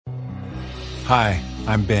Hi,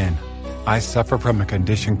 I'm Ben. I suffer from a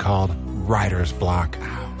condition called writer's block.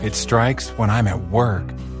 It strikes when I'm at work.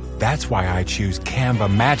 That's why I choose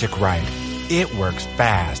Canva Magic Write. It works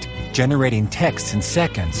fast, generating text in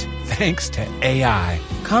seconds, thanks to AI.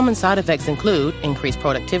 Common side effects include increased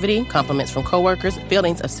productivity, compliments from coworkers,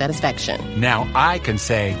 feelings of satisfaction. Now I can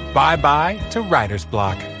say bye-bye to writer's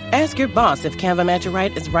block. Ask your boss if Canva Magic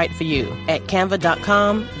Write is right for you at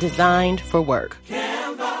canva.com, designed for work. Canva.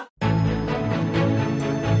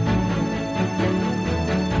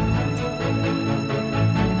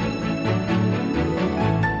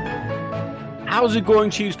 How's it going,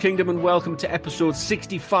 Chiefs Kingdom, and welcome to episode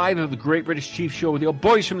 65 of the Great British Chiefs Show with your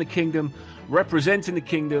boys from the Kingdom, representing the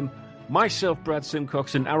Kingdom, myself, Brad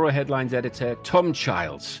Simcox, and Arrow Headlines editor, Tom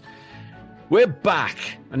Childs. We're back,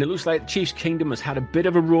 and it looks like the Chiefs Kingdom has had a bit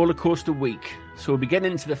of a roller coaster week. So we'll be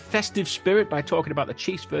getting into the festive spirit by talking about the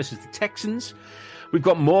Chiefs versus the Texans. We've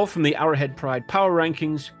got more from the Arrowhead Pride Power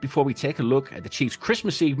Rankings before we take a look at the Chiefs'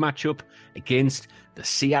 Christmas Eve matchup against the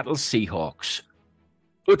Seattle Seahawks.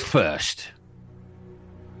 But first,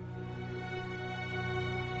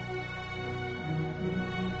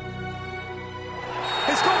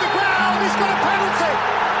 he's got the ground, he's got a penalty.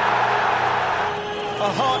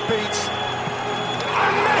 A heartbeat.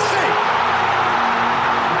 And Messi!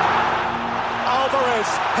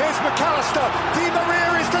 Alvarez, here's McAllister. Di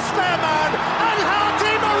Maria is the spare man. And how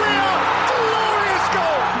Di Maria! Glorious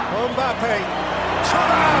goal! Mbappe.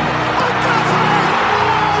 Thuram. Mbappe!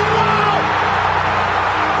 Oh, wow!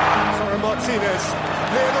 Sora Martinez.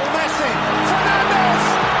 Lionel Messi. Fernandez.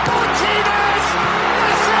 Martinez!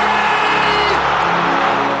 Messi!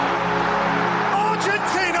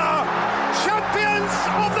 Argentina, champions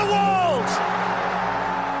of the world!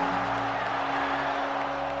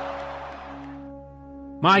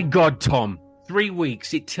 my God, Tom, 3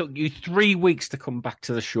 weeks. It took you 3 weeks to come back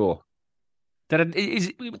to the show.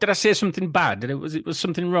 Did I say something bad? Was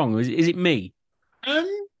something wrong? Is it me? I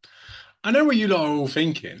know what you lot are all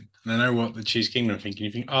thinking, and I know what the Chiefs Kingdom are thinking.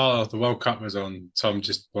 You think, oh, the World Cup was on. Tom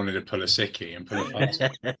just wanted to pull a sickie and pull a fast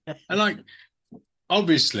one. And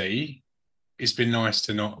obviously, it's been nice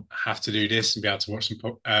to not have to do this and be able to watch some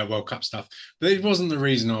World Cup stuff. But it wasn't the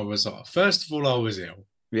reason I was off. First of all, I was ill.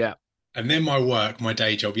 Yeah. And then my work, my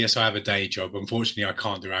day job. Yes, I have a day job. Unfortunately, I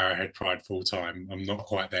can't do Arrowhead Pride full time. I'm not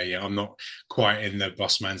quite there yet. I'm not quite in the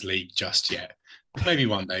boss man's league just yet. Maybe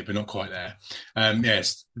one day, but not quite there.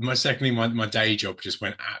 Yes, my day job just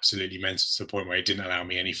went absolutely mental to the point where it didn't allow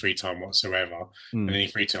me any free time whatsoever. And any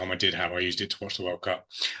free time I did have, I used it to watch the World Cup.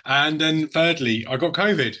 And then thirdly, I got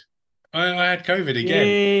COVID. I had COVID again.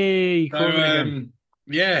 Yay, COVID again.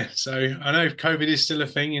 Yeah, so I know COVID is still a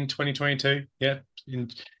thing in 2022. Yeah. I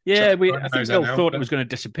think we all thought it was going to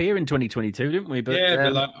disappear in 2022, didn't we? But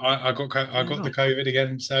I got the COVID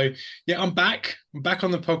again. So yeah, I'm back. I'm back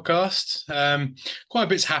on the podcast. Quite a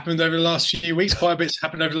bit's happened over the last few weeks. Quite a bit's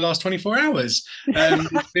happened over the last 24 hours.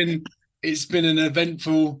 It's been an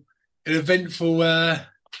eventful 24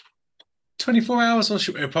 hours.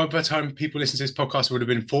 By the time people listen to this podcast, it would have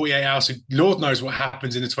been 48 hours. So Lord knows what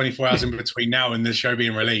happens in the 24 hours in between now and the show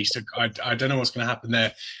being released. I don't know what's going to happen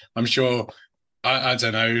there. I'm sure. I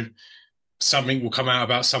don't know, something will come out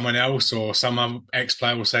about someone else or some other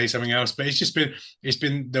ex-player will say something else. But it's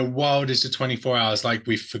been the wildest of 24 hours. Like,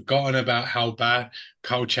 we've forgotten about how bad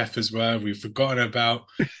Carl Cheffers were. We've forgotten about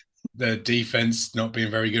the defense not being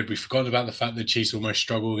very good. We've forgotten about the fact that Chiefs almost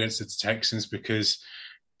struggled against the Texans because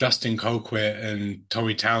Dustin Colquitt and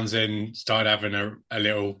Tommy Townsend started having a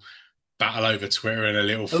little battle over Twitter and a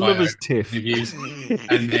little fight over interviews,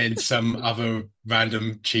 and then some other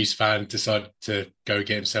random Chiefs fan decided to go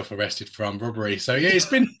get himself arrested for armed robbery. So yeah, it's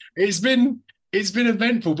been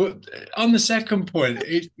eventful. But on the second point,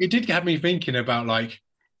 it did have me thinking about like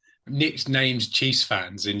nicknamed Chiefs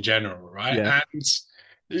fans in general, right? Yeah. And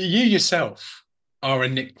you yourself are a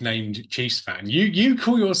nicknamed Chiefs fan. You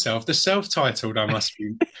call yourself the self-titled. I must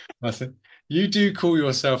be. You do call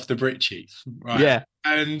yourself the Brit Chief, right? Yeah,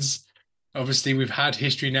 and obviously, we've had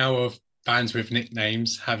history now of fans with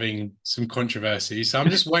nicknames having some controversy. So I'm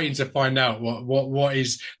just waiting to find out what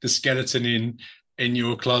is the skeleton in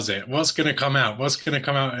your closet. What's going to come out? What's going to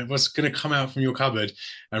come out? What's going to come out from your cupboard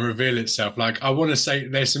and reveal itself? Like, I want to say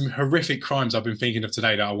there's some horrific crimes I've been thinking of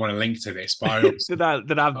today that I want to link to this. But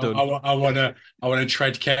that I've done. I want to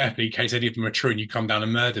tread carefully in case any of them are true and you come down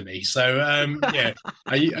and murder me. So yeah,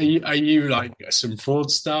 are you like some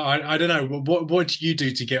fraudster? I don't know. What do you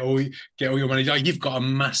do to get all your money? Like, you've got a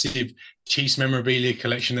massive Chiefs memorabilia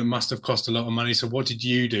collection that must have cost a lot of money. So what did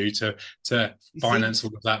you do to finance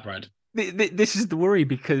all of that, Brad? This is the worry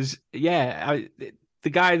because, the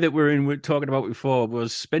guy that we're talking about before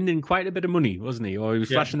was spending quite a bit of money, wasn't he? Or he was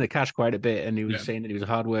flashing the cash quite a bit, and he was saying that he was a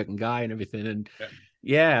hard-working guy and everything. And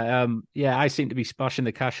I seem to be splashing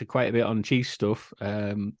the cash quite a bit on Chiefs stuff.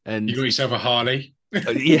 And you got yourself a Harley.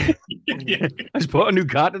 Yeah. I just bought a new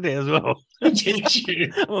car today as well. Did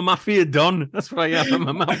you? I'm a mafia don. That's what I am. I'm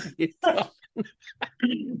a mafia don.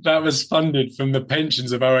 That was funded from the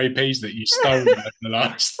pensions of OAPs that you stole in the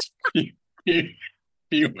last few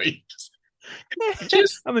weeks.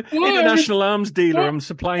 I'm an international arms dealer. I'm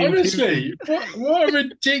supplying. Honestly, what a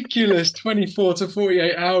ridiculous 24 to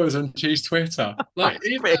 48 hours on Chiefs Twitter. I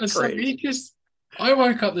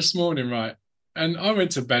woke up this morning, right, and I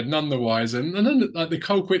went to bed none the wiser. And then like the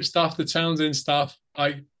Colquitt stuff, the Townsend stuff,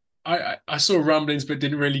 I saw rumblings but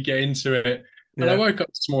didn't really get into it. And I woke up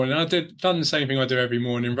this morning and done the same thing I do every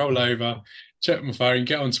morning, roll over, check my phone,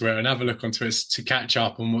 get onto it and have a look onto it to catch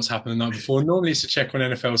up on what's happened the night before. Normally it's to check on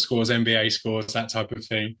NFL scores, NBA scores, that type of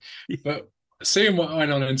thing. But seeing what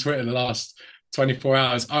went on Twitter the last 24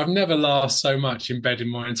 hours, I've never laughed so much in bed in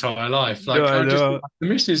my entire life. Like the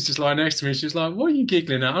missus just lying next to me. She's like, "What are you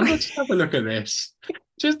giggling at?" I'm like, "Just have a look at this.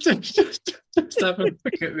 Just have a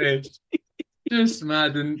look at this." Just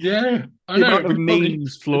mad. And I know.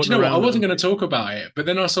 Memes floating around. I wasn't going to talk about it, but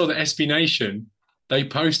then I saw that SB Nation, they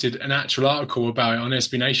posted an actual article about it on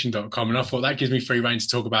sbnation.com, and I thought that gives me free rein to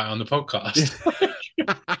talk about it on the podcast.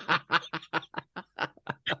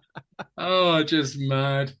 Oh, just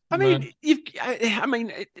mad. Probably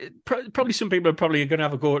some people are probably going to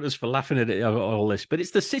have a go at us for laughing at it, all this, but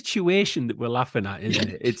it's the situation that we're laughing at, isn't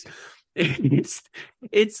it?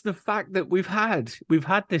 It's the fact that we've had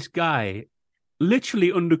this guy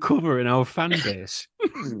literally undercover in our fan base.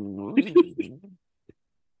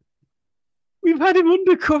 We've had him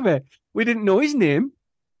undercover. We didn't know his name.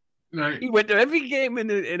 No. He went to every game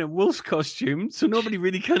in a Wolves costume, so nobody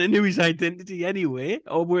really kind of knew his identity anyway,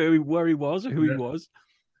 or where he was, or who he was.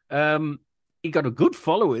 He got a good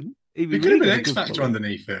following. He could have been X Factor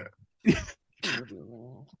underneath it.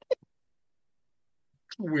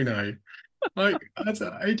 We know. Like,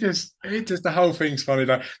 it just the whole thing's funny.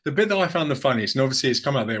 Like, the bit that I found the funniest, and obviously it's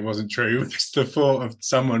come out that it wasn't true, was the thought of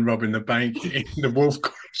someone robbing the bank in the wolf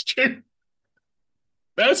costume.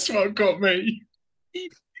 That's what got me.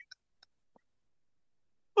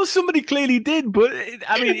 Well, somebody clearly did, but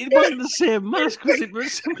it wasn't the same mask, was it? But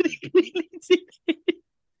somebody clearly did.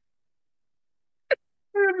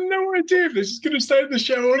 I have no idea if this is going to stay in the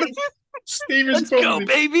show or not. Let's go,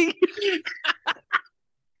 baby.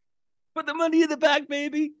 Put the money in the bag,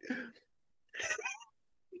 baby.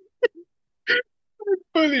 I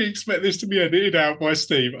fully expect this to be edited out by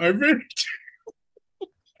Steve. I really do.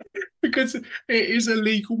 Because it is a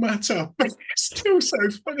legal matter, but it's still so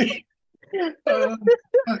funny. Oh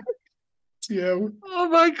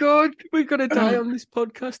my God, we're going to die on this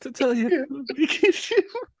podcast, to tell you. Do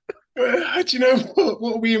you know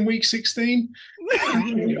what are we in week 16?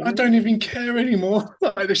 I don't even care anymore.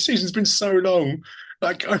 Like, the season's been so long.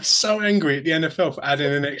 Like, I'm so angry at the NFL for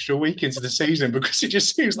adding an extra week into the season because it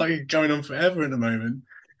just seems like it's going on forever at the moment.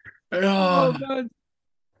 Oh God.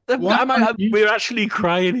 We're actually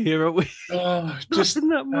crying here, aren't we? Oh, just so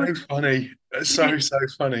funny. So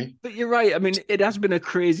funny. But you're right. I mean, it has been a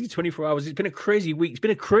crazy 24 hours. It's been a crazy week. It's been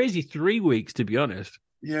a crazy 3 weeks, to be honest.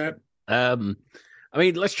 Yeah.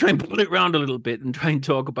 Let's try and pull it around a little bit and try and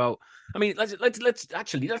talk about.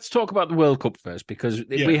 Let's talk about the World Cup first, because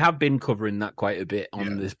we have been covering that quite a bit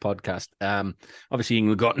on this podcast. Obviously,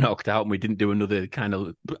 England got knocked out, and we didn't do another kind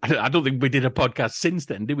of. I don't think we did a podcast since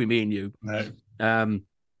then, did we? Me and you. No.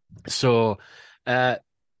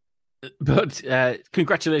 But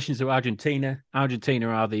congratulations to Argentina. Argentina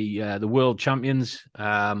are the world champions.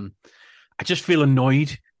 I just feel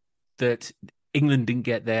annoyed that England didn't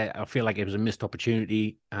get there. I feel like it was a missed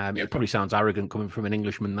opportunity. It probably sounds arrogant coming from an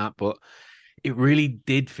Englishman, but it really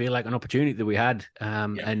did feel like an opportunity that we had.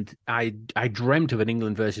 And I dreamt of an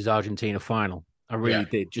England versus Argentina final. I really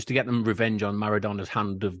did, just to get them revenge on Maradona's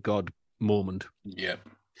hand of God moment. Yeah.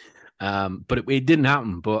 But it didn't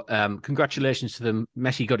happen. But congratulations to them.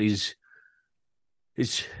 Messi got his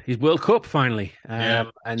World Cup finally.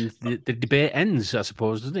 And the debate ends, I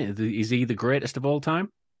suppose, doesn't it? Is he the greatest of all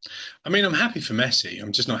time? I mean, I'm happy for Messi.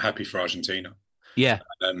 I'm just not happy for Argentina. Yeah.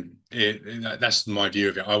 That's my view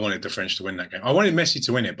of it. I wanted the French to win that game. I wanted Messi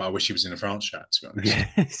to win it, but I wish he was in a France shirt, to be honest. Yeah,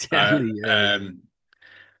 exactly.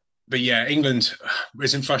 But yeah, England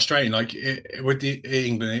isn't frustrating. Like with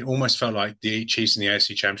England, it almost felt like the Chiefs in the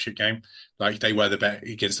AFC Championship game. Like they were the better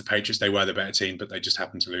against the Patriots. They were the better team, but they just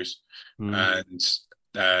happened to lose. And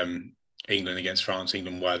England against France,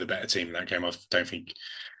 England were the better team in that game. I don't think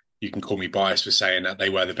you can call me biased for saying that they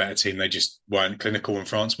were the better team. They just weren't clinical and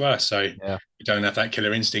France were. So you don't have that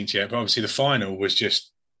killer instinct yet. But obviously the final was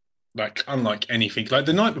just like unlike anything. Like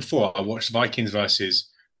the night before, I watched Vikings versus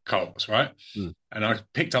Colts, right? And I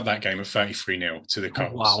picked up that game at 33-0 to the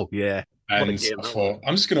Colts. Wow, yeah. And I thought,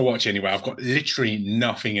 I'm just going to watch anyway. I've got literally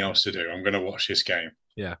nothing else to do. I'm going to watch this game.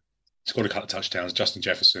 Yeah. Scored a couple of touchdowns. Justin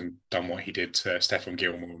Jefferson done what he did to Stephon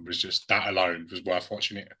Gilmore. Was just that alone was worth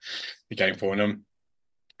watching the game for. And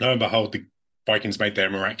lo and behold, the Vikings made their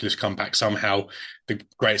miraculous comeback. Somehow, the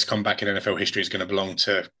greatest comeback in NFL history is going to belong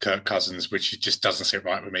to Kirk Cousins, which just doesn't sit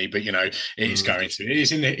right with me. But it is going to.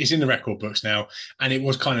 It's in the record books now, and it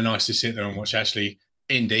was kind of nice to sit there and watch. Actually,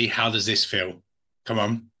 Indy, how does this feel? Come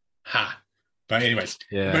on, But anyways,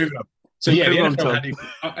 moving on. So the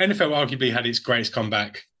NFL arguably had its greatest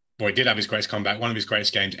comeback. Well, he did have his greatest comeback, one of his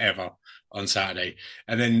greatest games ever on Saturday.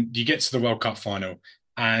 And then you get to the World Cup final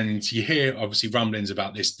and you hear obviously rumblings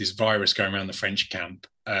about this virus going around the French camp.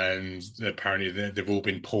 And apparently they've all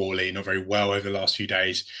been poorly, not very well over the last few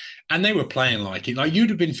days. And they were playing like it. Like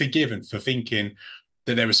you'd have been forgiven for thinking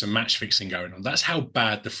that there was some match fixing going on. That's how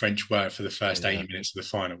bad the French were for the first 80 minutes of the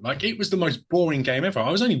final. Like it was the most boring game ever.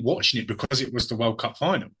 I was only watching it because it was the World Cup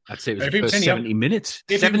final. I'd say it was 70 minutes.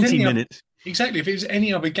 70 minutes. Exactly. If it was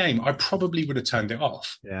any other game, I probably would have turned it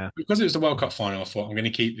off. Yeah. Because it was the World Cup final, I thought I'm going to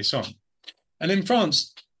keep this on. And then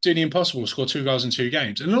France do the impossible, score 2 goals in 2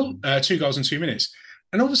 games, and 2 goals in 2 minutes.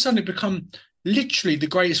 And all of a sudden it become literally the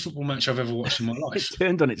greatest football match I've ever watched in my life. It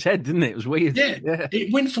turned on its head, didn't it? It was weird. Yeah.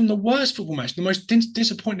 It went from the worst football match, the most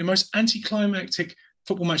disappointing, the most anticlimactic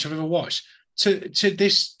football match I've ever watched, to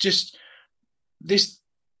this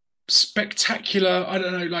spectacular, I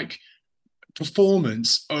don't know, like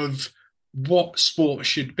performance of what sport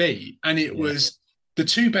should be. And it was the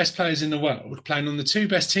 2 best players in the world playing on the 2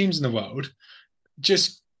 best teams in the world,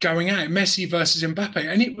 just going at it, Messi versus Mbappe.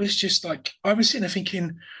 And it was just like, I was sitting there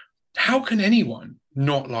thinking, how can anyone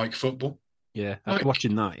not like football? Yeah, after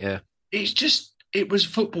watching that, it was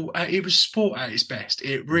football, it was sport at its best.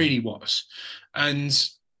 It really was. And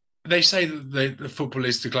they say that the football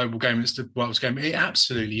is the global game, it's the world's game. It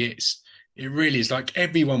absolutely is. It really is. Like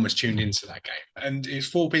everyone was tuned into that game. And it's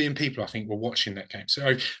 4 billion people, I think, were watching that game.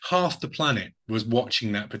 So half the planet was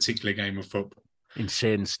watching that particular game of football.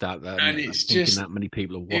 Insane stat there. And it's just that many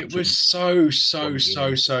people are watching. It was so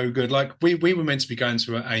good. Like we were meant to be going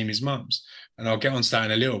to Amy's mum's, and I'll get on to that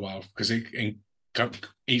in a little while because it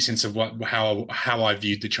eats into how I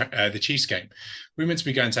viewed the Chiefs game. We were meant to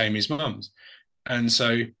be going to Amy's mum's, and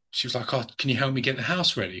so she was like, "Oh, can you help me get the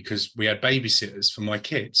house ready?" Because we had babysitters for my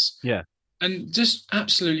kids. Yeah. And just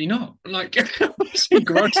absolutely not. Like, I was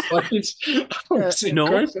engrossed by this.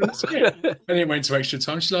 No. And it went to extra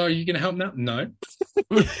time. She's like, "Are you going to help now?" No.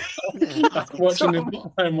 I'm watching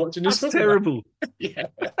this. That's terrible. Yeah.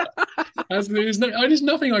 There's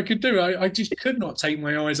nothing I could do. I just could not take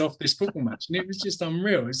my eyes off this football match. And it was just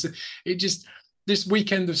unreal. This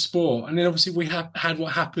weekend of sport. And then obviously we had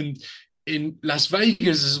what happened in Las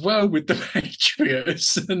Vegas as well with the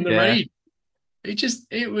Patriots and the Raiders.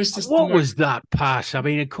 It was just. What was that pass? I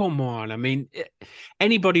mean, come on. I mean,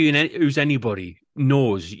 anybody who's anybody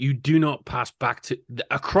knows you do not pass back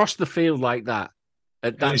across the field like that.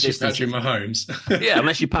 At that unless distance. you're Patrick Mahomes. Yeah,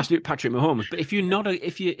 unless you pass it Patrick Mahomes. But if you're not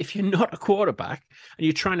a quarterback and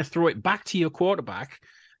you're trying to throw it back to your quarterback,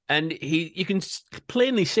 and you can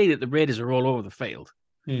plainly see that the Raiders are all over the field.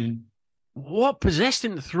 What possessed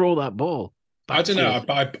him to throw that ball? I don't know,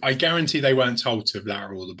 but I guarantee they weren't told to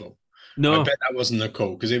lateral the ball. No, I bet that wasn't the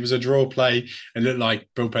call because it was a draw play and looked like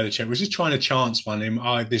Bill Belichick was just trying to chance one.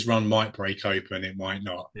 This run might break open, it might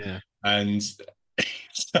not. Yeah, and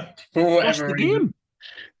for whatever reason,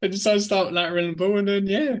 they decided to start lateraling the ball, and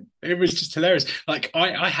then it was just hilarious. Like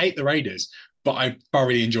I hate the Raiders, but I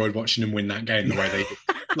thoroughly enjoyed watching them win that game the way they did.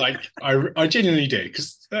 Like I genuinely did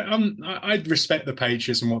because I respect the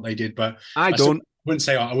Patriots and what they did, but I wouldn't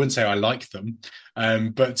say I like them.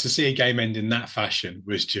 But to see a game end in that fashion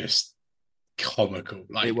was just comical.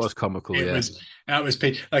 Like it was comical. That was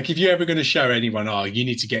like if you're ever going to show anyone, you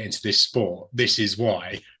need to get into this sport, this is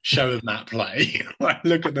why. Show them that play. Like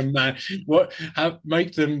look at them, man.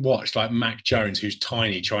 Make them watch like Mac Jones, who's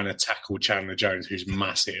tiny, trying to tackle Chandler Jones, who's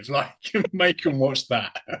massive. Like make them watch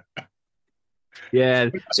that.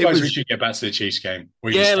 Yeah, I suppose we should get back to the Chiefs game.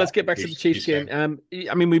 Let's get back to the Chiefs game. I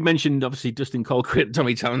mean, we mentioned obviously Dustin Colquitt,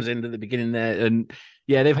 Tommy Townsend at the beginning there, and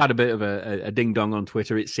they've had a bit of a ding dong on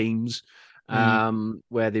Twitter, it seems.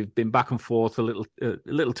 Where they've been back and forth a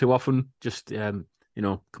little too often, just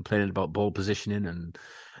complaining about ball positioning and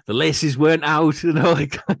the laces weren't out and all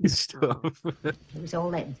that kind of stuff. It was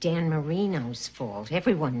all that Dan Marino's fault.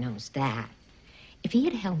 Everyone knows that. If he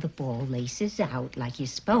had held the ball laces out like you're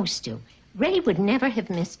supposed to, Ray would never have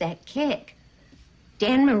missed that kick.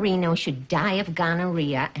 Dan Marino should die of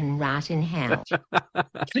gonorrhea and rot in hell.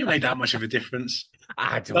 Can it make that much of a difference?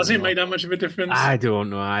 Does it make that much of a difference? I don't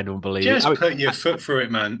know. I don't believe Just it. put your foot through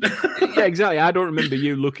it, man. Yeah, exactly. I don't remember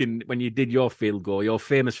you looking when you did your field goal, your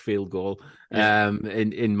famous field goal,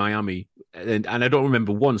 in Miami, and I don't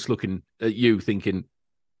remember once looking at you thinking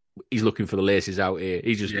he's looking for the laces out here.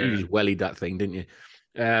 He just wellied that thing, didn't you?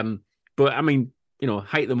 But I mean,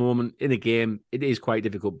 height at the moment in a game, it is quite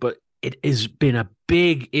difficult, but it has been a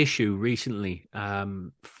big issue recently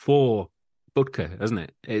for Butker, hasn't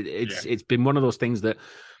it? It's been one of those things that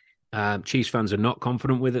Chiefs fans are not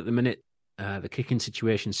confident with at the minute. The kicking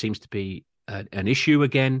situation seems to be an issue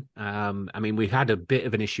again. I mean, we had a bit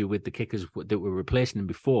of an issue with the kickers that were replacing them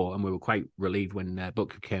before, and we were quite relieved when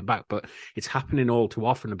Butker came back. But it's happening all too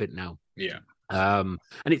often a bit now. Yeah. And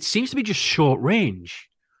it seems to be just short range.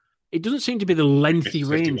 It doesn't seem to be the lengthy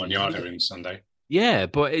range. 51-yarder in Sunday. Yeah,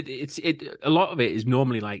 but it's a lot of it is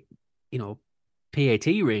normally like, PAT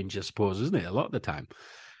range, I suppose, isn't it? A lot of the time.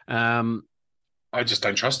 I just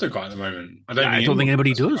don't trust the guy at the moment. I don't think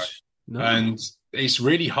anybody does. No. And it's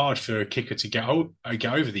really hard for a kicker to get over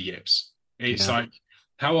the yips. It's like,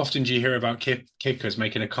 how often do you hear about kickers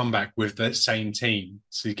making a comeback with the same team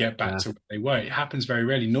to get back to where they were? It happens very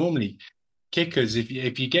rarely. Normally, kickers, if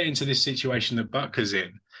you get into this situation that Butker's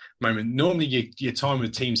in, normally your time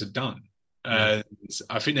with teams are done. I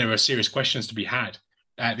think there are serious questions to be had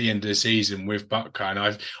at the end of the season with Butker,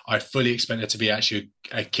 and I fully expect there to be actually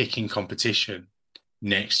a kicking competition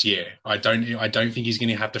next year. I don't think he's going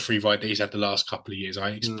to have the free ride that he's had the last couple of years.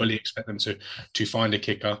 I fully expect them to find a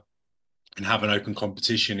kicker and have an open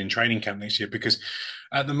competition in training camp next year, because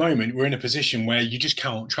at the moment we're in a position where you just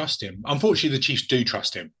can't trust him. Unfortunately, the Chiefs do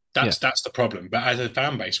trust him. That's the problem. But as a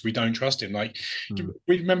fan base, we don't trust him. Like,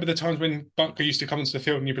 we remember the times when Butker used to come onto the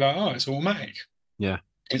field and you'd be like, oh, it's automatic. Yeah.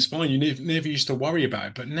 It's fine. You never used to worry about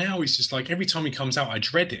it. But now it's just like every time he comes out, I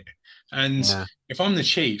dread it. And if I'm the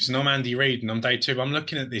Chiefs and I'm Andy Reid and I'm day two, I'm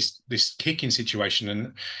looking at this kicking situation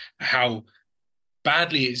and how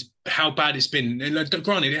bad it's been. And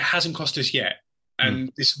granted, it hasn't cost us yet.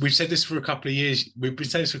 And we've said this for a couple of years. We've been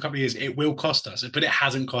saying this for a couple of years. It will cost us, but it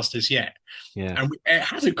hasn't cost us yet. Yeah, and it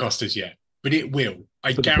hasn't cost us yet, but it will.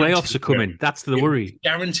 But the playoffs are coming. That's the worry.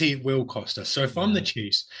 Guarantee it will cost us. So if I'm the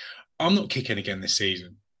Chiefs, I'm not kicking again this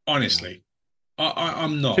season. Honestly,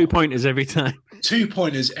 I'm not. 2-pointers every time.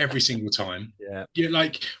 2-pointers every single time. Yeah. You're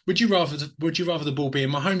like, would you rather the ball be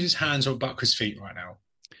in Mahomes' hands or Butker's feet right now?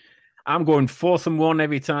 I'm going 4th and 1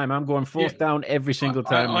 every time. I'm going 4th down every single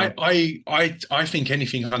time. I think any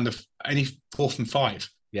 4th and 5.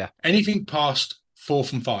 Yeah. Anything past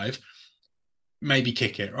 4th and 5, maybe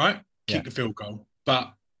kick it, right? Kick the field goal.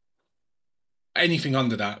 But anything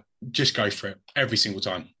under that, just go for it every single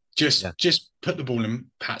time. Just put the ball in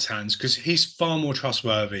Pat's hands, because he's far more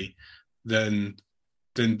trustworthy than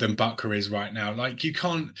Butker is right now. Like, you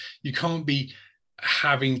can't be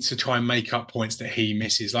having to try and make up points that he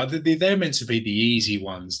misses. Like, they're meant to be the easy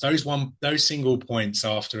ones. Those single points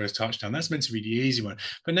after a touchdown, that's meant to be the easy one.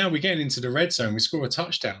 But now we're getting into the red zone, we score a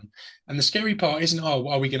touchdown. And the scary part isn't,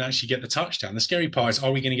 are we going to actually get the touchdown? The scary part is,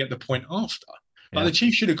 are we going to get the point after? Like, the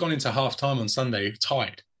Chiefs should have gone into halftime on Sunday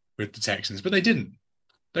tied with the Texans, but they didn't.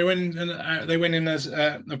 They went in as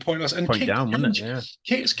a point loss. And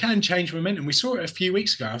kicks can change momentum. We saw it a few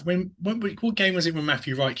weeks ago. What game was it when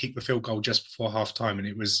Matthew Wright kicked the field goal just before halftime? And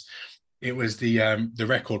it was the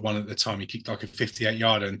record one at the time. He kicked like a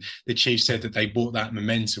 58-yarder, and the Chiefs said that they brought that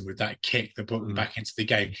momentum with that kick that brought them back into the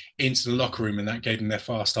game, into the locker room, and that gave them their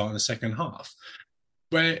fast start in the second half.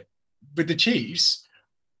 Where with the Chiefs,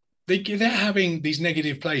 they're having these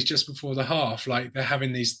negative plays just before the half, like they're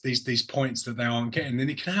having these points that they aren't getting, and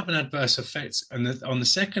it can have an adverse effect on the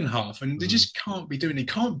second half. And they just can't be doing it. You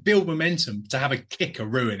can't build momentum to have a kicker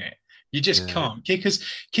ruin it. You just can't. Kickers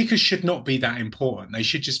should not be that important. They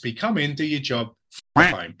should just be, come in, do your job,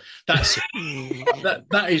 home. That's it.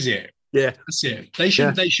 that is it. Yeah, that's it. They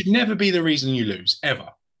should never be the reason you lose, ever.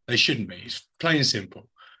 They shouldn't be. It's plain and simple.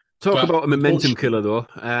 Talk about a momentum killer, though.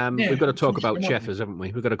 We've got to talk about Cheffers, haven't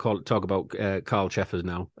we? We've got to talk about Carl Cheffers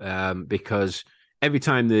now, because every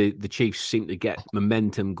time the Chiefs seemed to get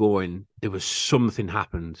momentum going, there was something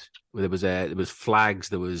happened. There was flags.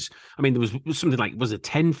 There was something like, was it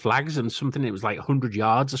 10 flags and something? It was like 100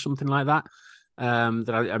 yards or something like that.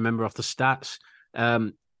 That I remember off the stats.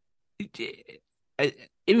 A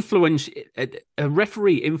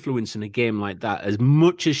referee influence in a game like that, as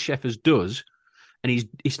much as Cheffers does. And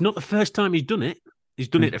it's not the first time he's done it. He's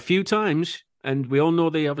done it a few times. And we all know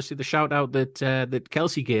obviously the shout out that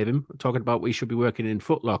Kelsey gave him, talking about we should be working in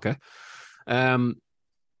Foot Locker.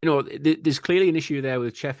 There's clearly an issue there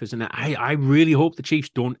with Cheffers, and I really hope the Chiefs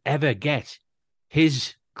don't ever get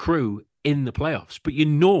his crew in the playoffs. But you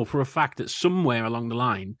know for a fact that somewhere along the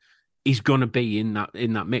line, he's going to be in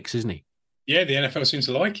that mix, isn't he? Yeah, the NFL seems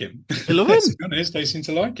to like him. They love him. To be honest, they seem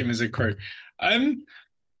to like him as a crew.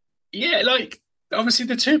 Obviously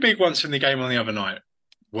the two big ones from the game on the other night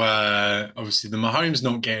were obviously the Mahomes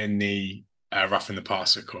not getting the roughing the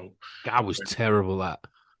passer call. That was terrible, that.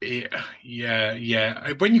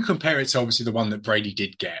 Yeah. When you compare it to obviously the one that Brady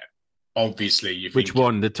did get, obviously you think... Which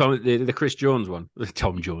one? The Chris Jones one?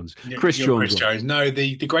 Tom Jones. Chris Jones. No,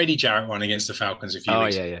 the Grady Jarrett one against the Falcons a few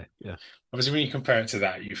weeks ago. Yeah. Obviously, when you compare it to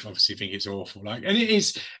that, you obviously think it's awful. And it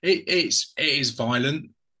is violent.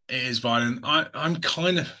 It is violent. I'm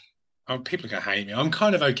kind of... people are going to hate me. I'm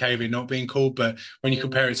kind of okay with it not being called, but when you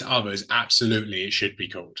compare it to others, absolutely it should be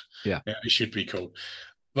called. Yeah, it should be called.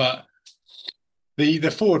 But the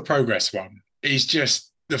forward progress one is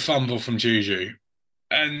just the fumble from Juju.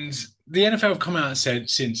 And the NFL have come out and said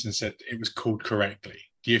it was called correctly.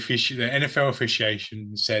 The NFL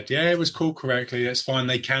officiation said, yeah, it was called correctly. That's fine.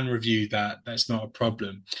 They can review that. That's not a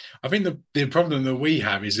problem. I think the problem that we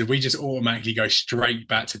have is that we just automatically go straight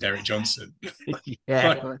back to Derek Johnson.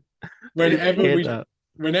 Yeah.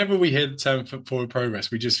 Whenever we hear the term forward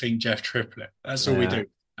progress, we just think Jeff Triplett. That's all we do.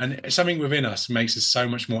 And something within us makes us so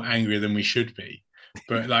much more angry than we should be.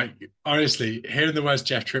 But honestly, hearing the words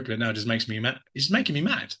Jeff Triplett now just makes me mad. It's making me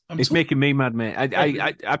mad. It's making me mad, mate.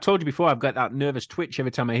 I've told you before, I've got that nervous twitch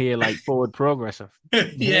every time I hear forward progress.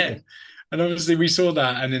 Yeah. And obviously we saw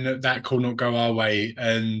that, and then that call not go our way,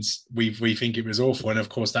 and we think it was awful. And of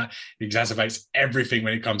course that exacerbates everything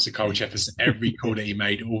when it comes to Cole Jefferson. Every call that he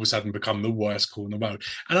made all of a sudden become the worst call in the world.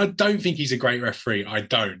 And I don't think he's a great referee. I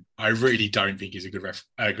really don't think he's a good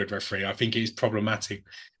referee. I think he's problematic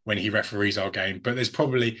when he referees our game. But there's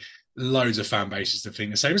probably loads of fan bases that think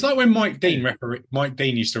the same. It's like when Mike Dean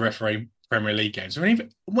used to referee Premier League games.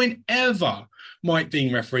 Whenever Mike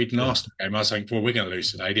Dean refereed an Arsenal game, I was thinking, well, we're going to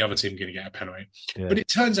lose today. The other team's going to get a penalty. Yeah. But it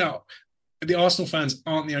turns out the Arsenal fans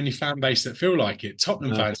aren't the only fan base that feel like it.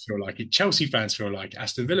 Tottenham fans feel like it. Chelsea fans feel like it.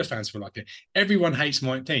 Aston Villa fans feel like it. Everyone hates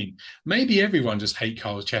Mike Dean. Maybe everyone just hates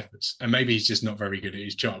Carl Cheffers, and maybe he's just not very good at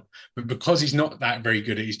his job. But because he's not that very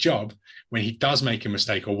good at his job, when he does make a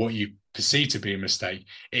mistake or what you perceive to be a mistake,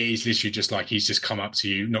 it is literally just like he's just come up to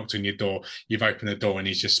you, knocked on your door, you've opened the door, and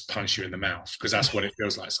he's just punched you in the mouth, because that's what it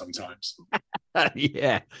feels like sometimes.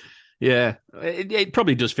 Yeah, it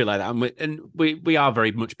probably does feel like that, and we are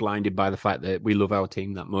very much blinded by the fact that we love our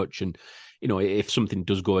team that much, and if something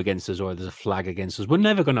does go against us or there's a flag against us, we're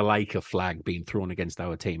never going to like a flag being thrown against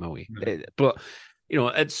our team, are we? Mm-hmm. But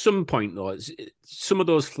at some point though, some of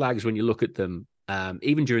those flags, when you look at them,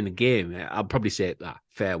 even during the game, I'll probably say that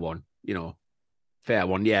fair one, fair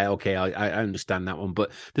one. Yeah, okay, I understand that one, but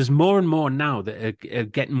there's more and more now that are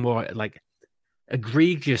getting more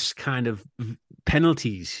egregious kind of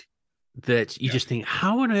penalties that you just think,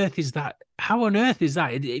 how on earth is that?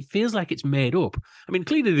 It feels like it's made up. I mean,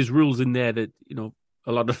 clearly there's rules in there that,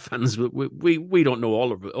 a lot of fans, we don't know all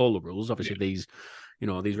the rules. Obviously these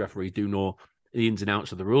referees do know the ins and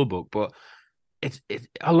outs of the rule book, but it's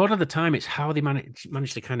a lot of the time it's how they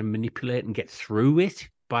manage to kind of manipulate and get through it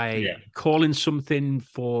by calling something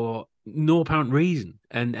for no apparent reason,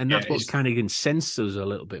 and that's what kind of incenses a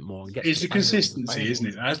little bit more. And gets it's the consistency, isn't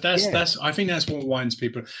it? That's I think that's what winds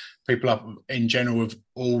people up in general with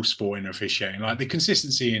all sporting officiating. Like the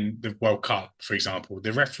consistency in the World Cup, for example,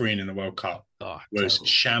 the refereeing in the World Cup was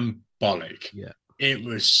shambolic. Yeah, it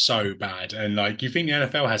was so bad. And you think the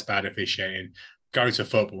NFL has bad officiating? Go to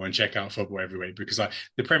football and check out football every week, because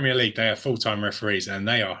the Premier League, they have full-time referees and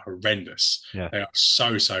they are horrendous. Yeah. They are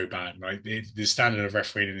so bad. The standard of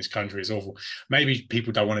refereeing in this country is awful. Maybe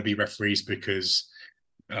people don't want to be referees because,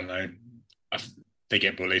 I don't know, they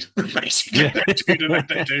get bullied, basically. Yeah.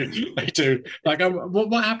 They do.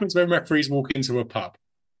 What happens when referees walk into a pub?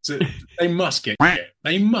 So they must get hit.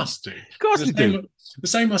 They must do. Of course they do. The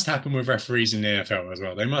same must happen with referees in the NFL as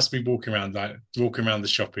well. They must be walking around the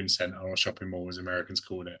shopping centre or shopping mall, as Americans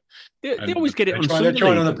call it. They always get it on Sunday. They're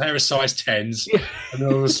trying on a pair of size 10s, and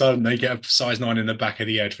all of a sudden they get a size 9 in the back of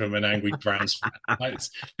the head from an angry Browns fan.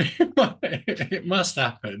 It must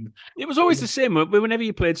happen. It was always the same. Whenever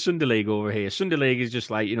you played Sunday League over here, Sunday League is just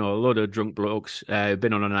a load of drunk blokes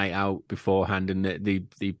been on a night out beforehand, and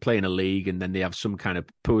they play in a league, and then they have some kind of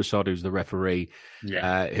poor sod who's the referee,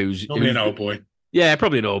 who's normally an old boy. Yeah,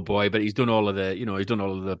 probably an old boy, but he's done all of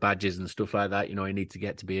the badges and stuff like that. You know, he needs to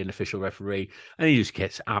get to be an official referee, and he just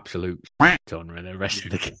gets absolute on with the rest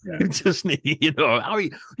of the game, doesn't he? You know, how are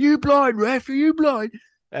you blind, ref? Are you blind?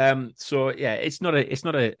 So yeah, it's not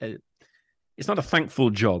a thankful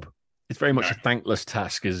job. It's very much a thankless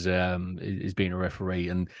task as being a referee.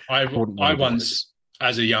 And I once,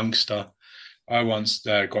 as a youngster, got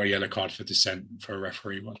a yellow card for dissent for a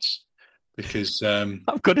referee once. Because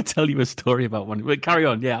I've got to tell you a story about one. But carry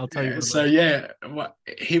on. Yeah, I'll tell you. So we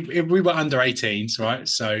were under 18s, right?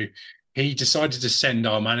 So he decided to send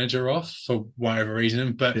our manager off for whatever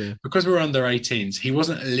reason. But because we were under 18s, he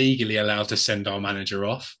wasn't legally allowed to send our manager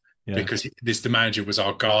off because the manager was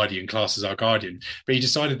our guardian, classed as our guardian. But he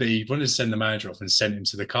decided that he wanted to send the manager off and send him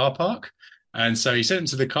to the car park. And so he sent him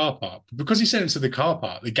to the car park. Because he sent him to the car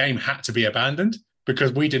park, the game had to be abandoned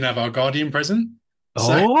because we didn't have our guardian present.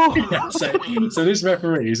 So this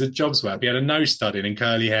referee is a job swap. He had a nose studding and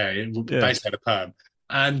curly hair, basically had a perm,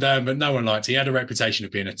 and but no one liked. He had a reputation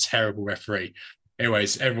of being a terrible referee.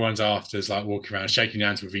 Anyways, everyone's after is like walking around shaking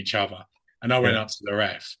hands with each other, and I went up to the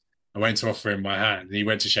ref. I went to offer him my hand, and he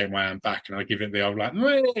went to shake my hand back, and I give it the old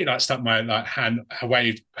stuck my hand,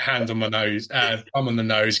 waved hand on my nose, thumb on the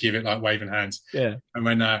nose, give it like waving hands. Yeah, and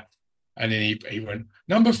when and then he went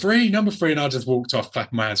number three, and I just walked off,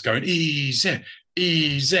 clapping my hands, going easy.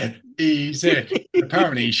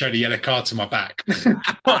 Apparently he showed a yellow card to my back. And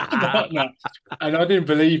I didn't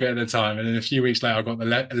believe it at the time. And then a few weeks later, I got the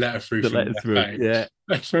letter through from the FA. Yeah.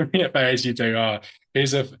 From the FA, as you do.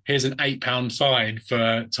 Here's an £8 fine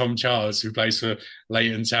for Tom Charles, who plays for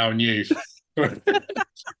Leighton Town Youth, for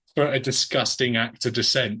a disgusting act of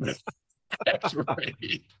dissent.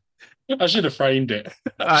 I should have framed it.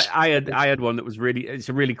 I had one that was it's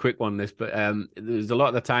a really quick one, but there's a lot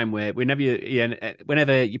of the time where whenever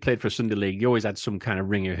you played for a Sunday league, you always had some kind of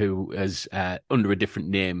ringer who was under a different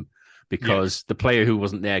name because the player who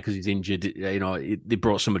wasn't there because he's injured, you know, they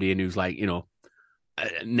brought somebody in who's like, you know,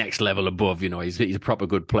 next level above, you know, he's a proper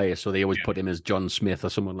good player. So they always put him as John Smith or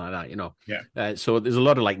someone like that, you know. Yeah. So there's a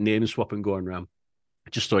lot of like name swapping going around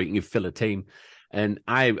just so you can fill a team. And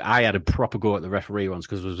I had a proper go at the referee once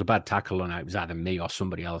because there was a bad tackle on it. It was either me or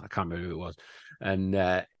somebody else. I can't remember who it was. And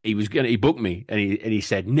he booked me and he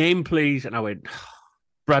said, name, please. And I went,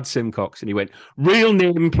 Brad Simcox. And he went, real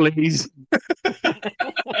name, please.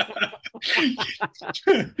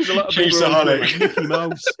 There's a lot of people like Mickey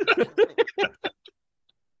Mouse.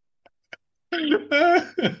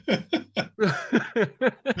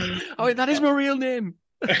 I went, that is my real name.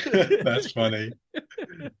 That's funny.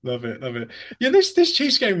 Love it. Yeah, this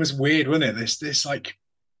Chiefs game was weird, wasn't it? This like,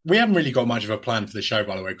 we haven't really got much of a plan for the show,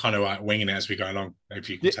 by the way. Kind of like winging it as we go along.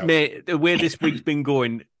 If you can tell, mate, the way this week's been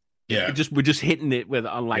going, we're just hitting it with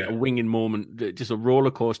on like a winging moment, just a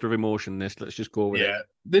roller coaster of emotion. Let's just go with it.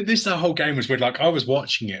 The whole game was weird. Like I was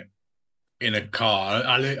watching it in a car.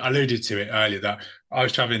 I alluded to it earlier that I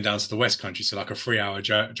was traveling down to the West Country, so like a 3-hour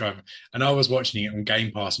drive, and I was watching it on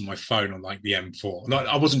Game Pass on my phone on like the M4. Like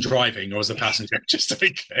I wasn't driving; I was a passenger. Just to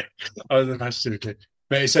be clear, I was a passenger.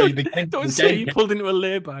 But so the game, don't say you pulled into a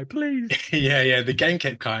lay-by, please. Yeah. The game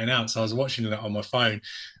kept cutting out, so I was watching it on my phone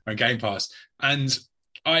on Game Pass, and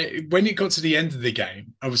when it got to the end of the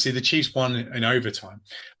game, obviously the Chiefs won in overtime,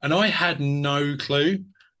 and I had no clue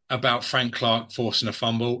about Frank Clark forcing a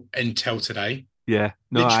fumble until today. Yeah,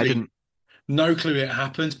 no, literally, I didn't. No clue it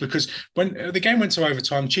happened because when the game went to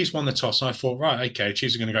overtime, Chiefs won the toss, and I thought, right, okay,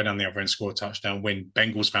 Chiefs are going to go down the other end, score a touchdown, win.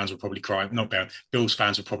 Bengals fans will probably cry. Bills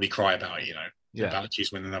fans will probably cry about it, about the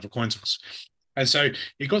Chiefs winning another coin toss. And so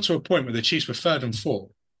it got to a point where the Chiefs were 3rd and 4.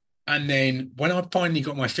 And then when I finally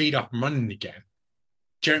got my feet up and running again,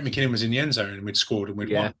 Jerick McKinnon was in the end zone and we'd scored and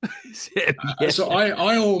we'd won. So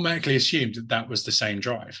I automatically assumed that was the same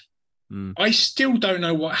drive. I still don't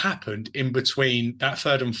know what happened in between that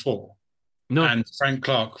 3rd and 4 and Frank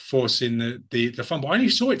Clark forcing the fumble. I only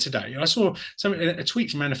saw it today. I saw a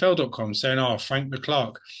tweet from NFL.com saying, Frank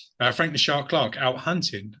the Shark Clark out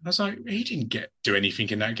hunting. I was like, he didn't do anything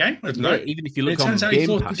in that game. Even if you look on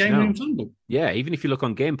Game Pass now. Yeah, even if you look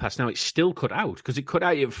on Game Pass now, it's still cut out because it cut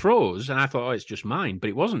out, it froze, and I thought, it's just mine, but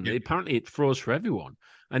it wasn't. Yeah. Apparently, it froze for everyone.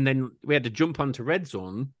 And then we had to jump onto Red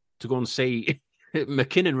Zone to go and see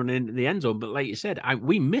McKinnon running into the end zone. But like you said,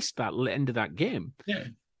 we missed that end of that game. Yeah.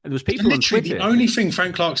 And there was people on Twitter. The only thing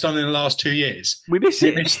Frank Clark's done in the last 2 years. We missed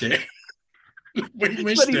it. We missed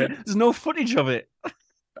it. There's no footage of it.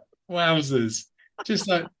 Wowzers. Just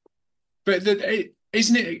like, but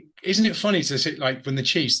isn't it funny to see, like, when the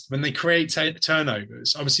Chiefs, when they create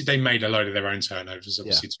turnovers, obviously they made a load of their own turnovers.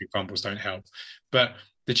 Obviously 2 fumbles don't help. But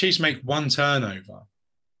the Chiefs make one turnover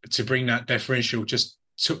to bring that differential just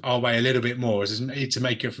took our way a little bit more, is to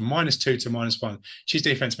make it from -2 to -1. Chiefs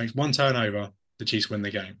defense makes one turnover, the Chiefs win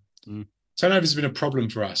the game. Turnovers have been a problem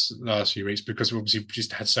for us the last few weeks because we obviously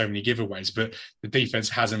just had so many giveaways, but the defense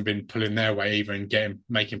hasn't been pulling their way either and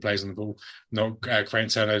making plays on the ball, not creating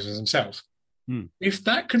turnovers themselves. If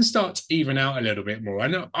that can start to even out a little bit more,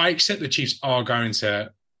 I accept the Chiefs are going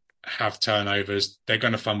to have turnovers. They're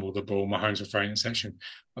going to fumble the ball. Mahomes will throw an interception.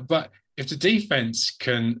 But if the defense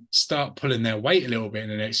can start pulling their weight a little bit in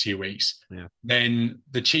the next few weeks, then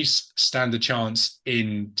the Chiefs stand a chance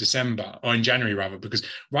in December, or in January rather, because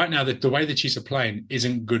right now the way the Chiefs are playing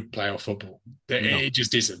isn't good playoff football. It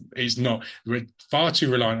just isn't. It's not. We're far too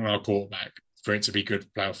reliant on our quarterback for it to be good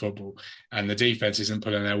playoff football, and the defense isn't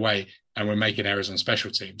pulling their weight, and we're making errors on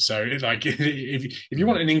special teams. So, like, if you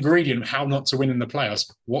want an ingredient of how not to win in the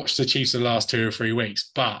playoffs, watch the Chiefs the last 2 or 3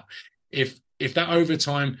 weeks. But if that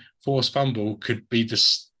overtime forced fumble could be the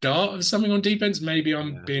start of something on defense, maybe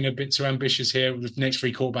I'm being a bit too ambitious here. With the next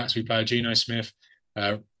 3 quarterbacks, we play Geno Smith,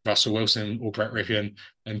 Russell Wilson, or Brett Ripien,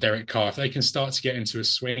 and Derek Carr. If they can start to get into a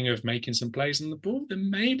swing of making some plays on the ball, then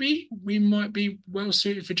maybe we might be well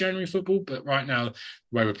suited for January football. But right now, the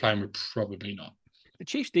way we're playing, we're probably not. The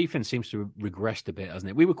Chiefs' defense seems to have regressed a bit, hasn't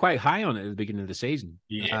it? We were quite high on it at the beginning of the season.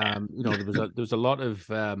 There was a lot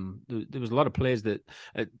of players that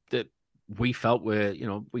we felt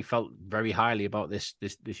we felt very highly about this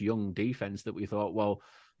young defense, that we thought, well,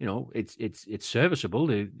 it's serviceable.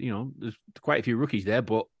 There's quite a few rookies there,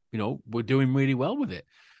 but we're doing really well with it.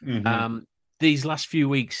 These last few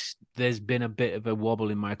weeks, there's been a bit of a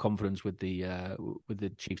wobble in my confidence with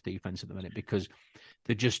the Chiefs defense at the minute, because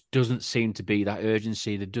there just doesn't seem to be that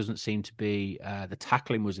urgency. There doesn't seem to be the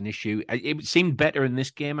tackling was an issue. It seemed better in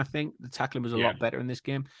this game. I think the tackling was a lot better in this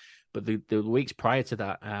game, but the weeks prior to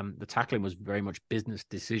that, the tackling was very much business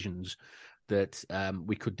decisions that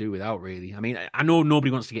we could do without, really. I mean, I know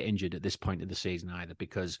nobody wants to get injured at this point of the season either,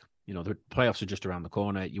 because the playoffs are just around the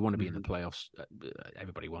corner. You want to be in the playoffs.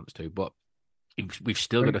 Everybody wants to, but we've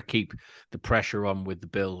still got to keep the pressure on with the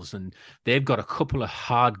Bills, and they've got a couple of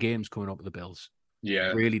hard games coming up with the Bills.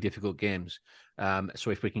 Really difficult games.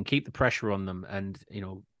 So if we can keep the pressure on them and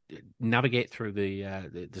navigate through the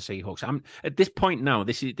Seahawks, at this point now,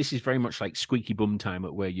 this is very much like squeaky bum time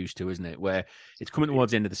that we're used to, isn't it? Where it's coming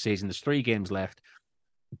towards the end of the season. There's 3 games left.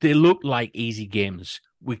 They look like easy games.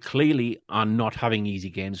 We clearly are not having easy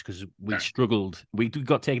games because we struggled. We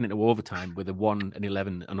got taken into overtime with a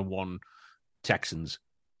 1-11 and a 1 Texans.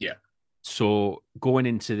 So going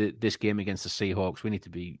into this game against the Seahawks, we need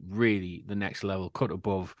to be really the next level, cut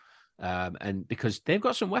above, and because they've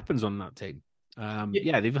got some weapons on that team.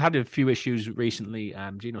 They've had a few issues recently.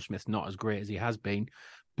 Geno Smith's not as great as he has been,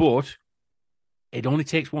 but it only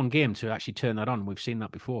takes 1 game to actually turn that on. We've seen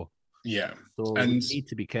that before. So we need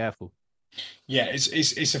to be careful.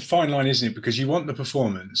 It's a fine line, isn't it? Because you want the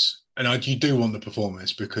performance, and you do want the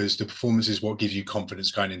performance, because the performance is what gives you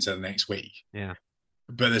confidence going into the next week.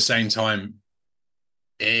 But at the same time,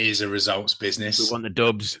 it is a results business. We want the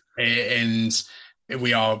dubs. And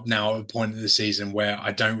we are now at a point of the season where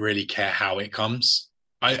I don't really care how it comes.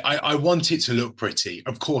 I want it to look pretty.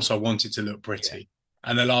 Of course, I want it to look pretty.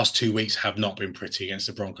 And the last 2 weeks have not been pretty against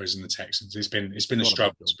the Broncos and the Texans. It's been a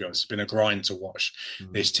struggle, to be honest. It's been a grind to watch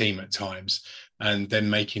this team at times. And then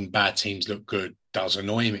making bad teams look good does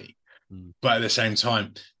annoy me. But at the same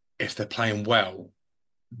time, if they're playing well,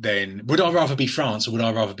 then would I rather be France or would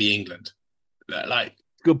I rather be England?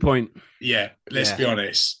 Good point. Let's be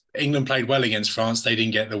honest. England played well against France. They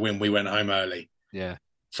didn't get the win. We went home early.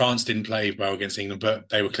 France didn't play well against England, but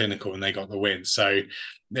they were clinical and they got the win. So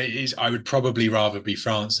I would probably rather be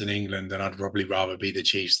France than England, and I'd probably rather be the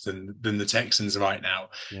Chiefs than the Texans right now.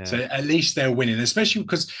 So at least they're winning, especially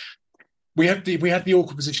because we had the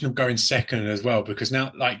awkward position of going second as well, because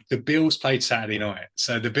now, like, the Bills played Saturday night.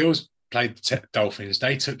 So the Bills played the Dolphins.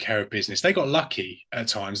 They took care of business. They got lucky at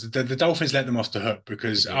times. The Dolphins let them off the hook,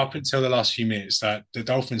 because up until the last few minutes, that the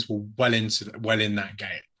Dolphins were well in that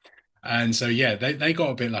game. And so, they got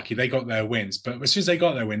a bit lucky. They got their wins. But as soon as they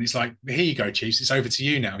got their win, it's like, here you go, Chiefs. It's over to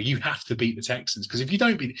you now. You have to beat the Texans, because if you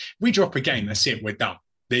don't we drop a game, that's it. We're done.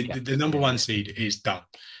 The number 1 seed is done.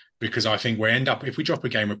 Because I think if we drop a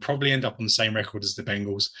game, we'll probably end up on the same record as the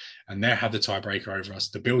Bengals, and they'll have the tiebreaker over us.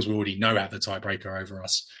 The Bills we already know have the tiebreaker over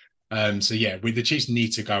us. The Chiefs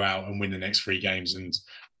need to go out and win the next 3 games, and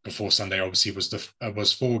before Sunday obviously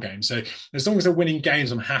was 4 games. So as long as they're winning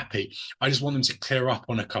games, I'm happy. I just want them to clear up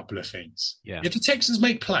on a couple of things. If the Texans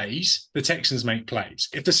make plays, the Texans make plays.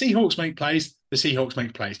 If the Seahawks make plays, the Seahawks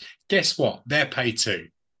make plays. Guess what? They're paid too.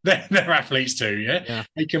 They're athletes too.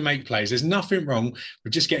 They can make plays. There's nothing wrong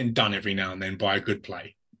with just getting done every now and then by a good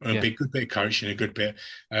play. a good bit of coaching, a good bit,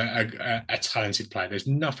 a talented player. There's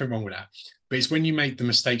nothing wrong with that. But it's when you make the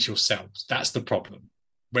mistakes yourselves, that's the problem.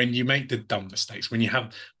 When you make the dumb mistakes, when you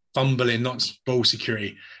have fumbling, not ball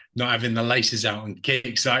security, not having the laces out and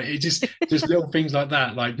kicks, it just little things like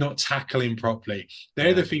that, like not tackling properly.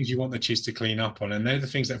 They're the things you want the Chiefs to clean up on, and they're the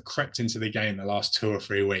things that have crept into the game the last 2 or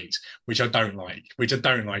 3 weeks, which I don't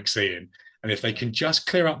like seeing. And if they can just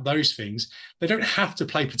clear up those things, they don't have to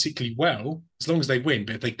play particularly well as long as they win.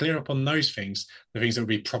 But if they clear up on those things, the things that would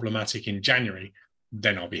be problematic in January,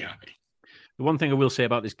 then I'll be happy. The one thing I will say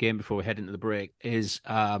about this game before we head into the break is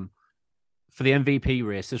for the MVP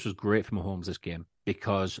race, this was great for Mahomes this game,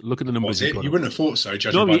 because look at the numbers. You wouldn't have thought so,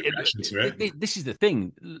 judging by the reaction to it. This is the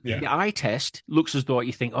thing. Yeah. The eye test looks as though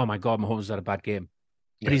you think, oh my God, Mahomes had a bad game.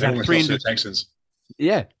 But he's had 300 Texans.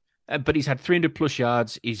 Yeah. But he's had 300 plus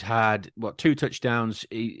yards. He's had 2 touchdowns.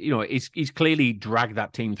 He's clearly dragged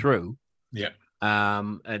that team through. Yeah.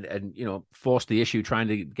 And forced the issue trying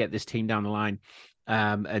to get this team down the line,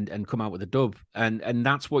 and come out with a dub. And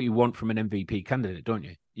that's what you want from an MVP candidate, don't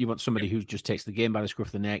you? You want somebody who just takes the game by the scruff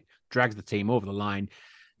of the neck, drags the team over the line.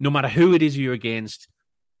 No matter who it is you're against,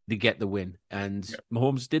 they get the win. And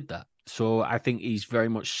Mahomes did that. So I think he's very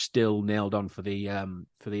much still nailed on for the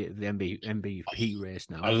MVP race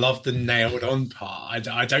now. I love the nailed on part.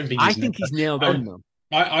 I don't think he's nailed on though.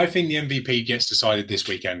 I think the MVP gets decided this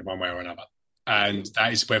weekend one way or another. And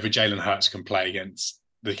that is whether Jalen Hurts can play against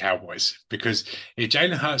the Cowboys. Because if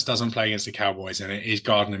Jalen Hurts doesn't play against the Cowboys and it is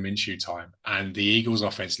Gardner Minshew time and the Eagles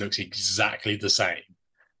offense looks exactly the same,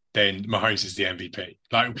 then Mahomes is the MVP.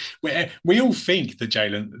 Like we all think that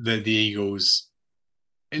the Eagles,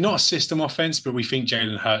 not a system offense, but we think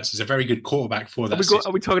Jalen Hurts is a very good quarterback for that.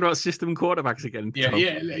 Are we talking about system quarterbacks again? Yeah, Tom?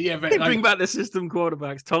 yeah. But bring back the system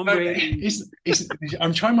quarterbacks. Tom Brady.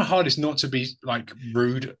 I'm trying my hardest not to be like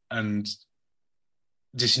rude and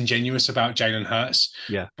disingenuous about Jalen Hurts.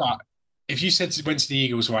 Yeah. But if you went to the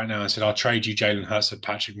Eagles right now and said, I'll trade you Jalen Hurts for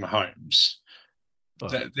Patrick Mahomes,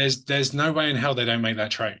 there's no way in hell they don't make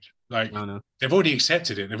that trade. Like, they've already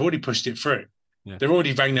accepted it. They've already pushed it through. Yeah. They've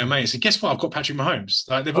already rang their mate and said, guess what? I've got Patrick Mahomes.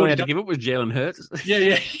 Like, they've already had to give up with Jalen Hurts.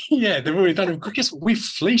 Yeah. They've already done it. Guess what? We've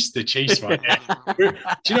fleeced the Chiefs right now. Do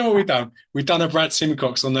you know what we've done? We've done a Brad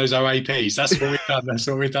Simcox on those OAPs. That's what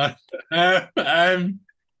we've done.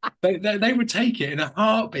 They would take it in a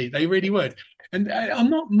heartbeat. They really would. And I'm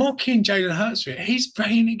not mocking Jalen Hurts for it. He's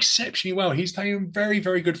playing exceptionally well. He's playing very,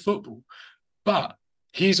 very good football. But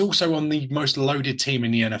he's also on the most loaded team in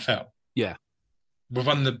the NFL. Yeah. With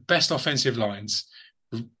one of the best offensive lines,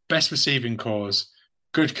 best receiving cores,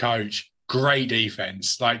 good coach, great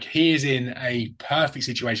defense. Like, he is in a perfect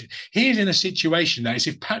situation. He is in a situation that is,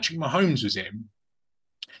 if Patrick Mahomes was in,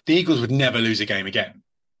 the Eagles would never lose a game again,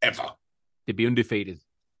 ever. They'd be undefeated.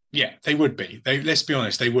 Yeah, they would be. Let's be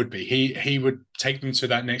honest, they would be. He would take them to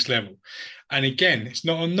that next level. And again, it's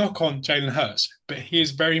not a knock on Jalen Hurts, but he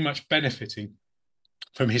is very much benefiting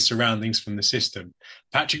from his surroundings, from the system.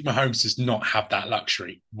 Patrick Mahomes does not have that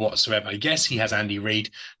luxury whatsoever. Yes, he has Andy Reid,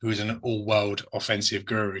 who is an all-world offensive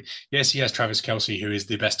guru. Yes, he has Travis Kelce, who is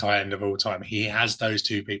the best tight end of all time. He has those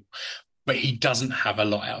two people, but he doesn't have a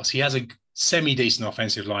lot else. He has a semi-decent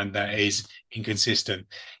offensive line that is inconsistent.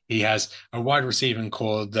 He has a wide receiving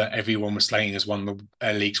core that everyone was slating as one of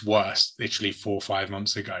the league's worst, literally 4 or 5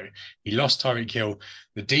 months ago. He lost Tyreek Hill.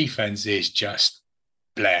 The defense is just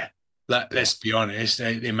Blair. Let's be honest,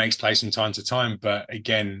 it makes plays from time to time, but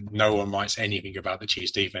again, no one writes anything about the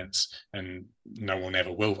Chiefs defense, and no one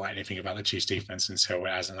ever will write anything about the Chiefs defense until it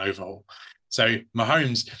has an overhaul. So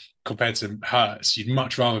Mahomes, compared to Hurts, you'd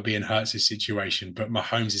much rather be in Hurts' situation, but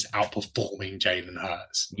Mahomes is outperforming Jalen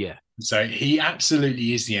Hurts. Yeah. So he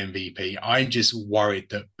absolutely is the MVP. I'm just worried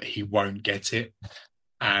that he won't get it,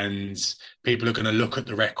 and people are going to look at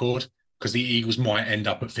the record, because the Eagles might end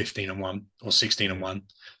up at 15-1 or 16-1.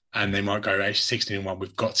 And they might go, 16-1,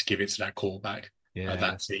 we've got to give it to that quarterback. Yeah.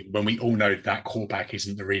 That team. When we all know that quarterback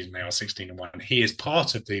isn't the reason they are 16-1. He is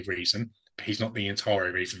part of the reason, but he's not the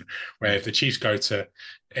entire reason. Where if the Chiefs go to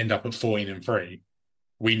end up at 14-3,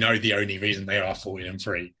 we know the only reason they are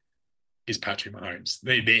 14-3 is Patrick Mahomes.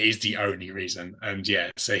 It is the only reason. And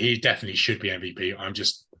so he definitely should be MVP.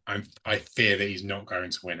 I fear that he's not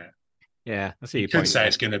going to win it. Yeah, I see. You could say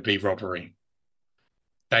it's going to be robbery.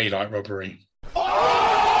 Daylight robbery.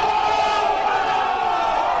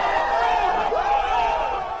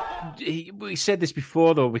 We said this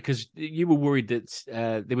before, though, because you were worried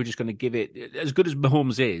that they were just going to give it, as good as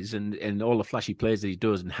Mahomes is and all the flashy plays that he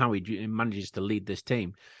does and how he manages to lead this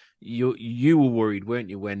team. You were worried, weren't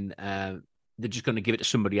you, when they're just going to give it to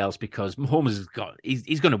somebody else because Mahomes has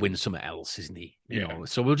he's going to win something else, isn't he? You know,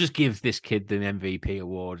 so we'll just give this kid the MVP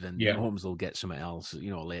award, and Mahomes will get something else,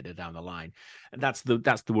 later down the line. And that's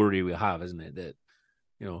the worry we have, isn't it?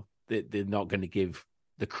 That they're not going to give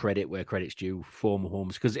the credit where credit's due for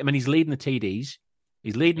Mahomes, because he's leading the TDs,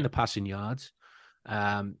 he's leading the passing yards.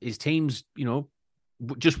 His team's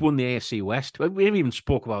just won the AFC West. We haven't even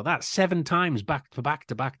spoke about that 7 times back to back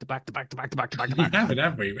to back to back to back to back to back to back to back.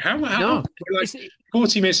 Haven't we? How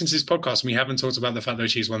 40 minutes into this podcast and we haven't talked about the fact that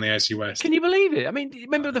she's won the AFC West. Can you believe it?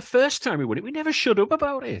 Remember the first time we won it? We never shut up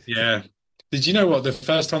about it. Yeah. Did you know what? The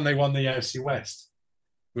first time they won the AFC West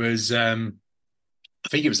was, I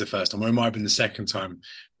think it was the first time, or it might have been the second time,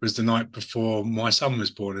 was the night before my son was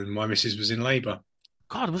born and my missus was in labour.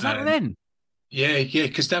 God, was that then? Yeah,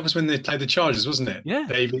 because that was when they played the Chargers, wasn't it? Yeah,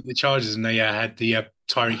 they beat the Chargers and they had the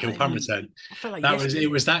Tyreek Hill punt return. It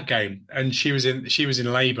was that game, and she was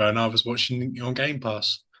in labour, and I was watching on Game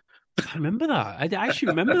Pass. I remember that. I actually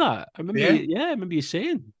remember that. I remember. I remember you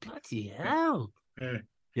saying, "Bloody hell!"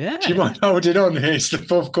 Yeah. Do you mind holding on? It's the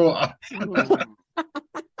fourth quarter.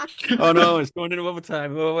 Oh no, it's going into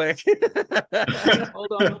overtime. Oh wait.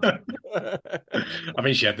 Hold on. I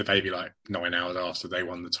mean, she had the baby like 9 hours after they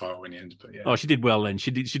won the title in the end. But yeah. Oh, she did well then.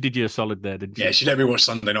 She did you a solid there, didn't she? Yeah, she let me watch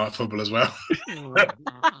Sunday Night Football as well.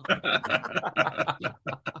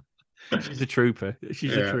 She's a trooper.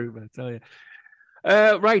 She's a trooper, I tell you.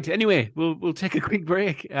 Right. Anyway, we'll take a quick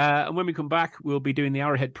break, and when we come back, we'll be doing the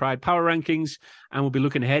Arrowhead Pride Power Rankings, and we'll be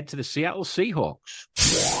looking ahead to the Seattle Seahawks.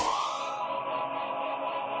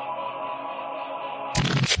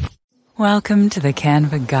 Welcome to the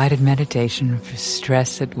Canva guided meditation for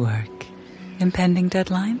stress at work. Impending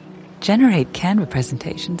deadline? Generate Canva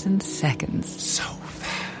presentations in seconds. So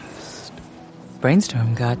fast.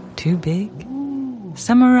 Brainstorm got too big? Ooh.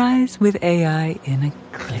 Summarize with AI in a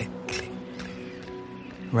click.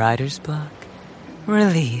 Writer's block?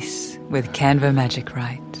 Release with Canva Magic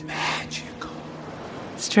Write. Magical.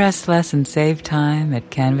 Stress less and save time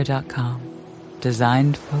at canva.com.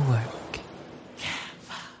 Designed for work.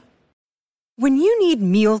 When you need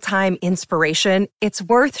mealtime inspiration, it's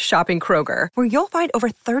worth shopping Kroger, where you'll find over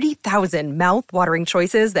 30,000 mouth-watering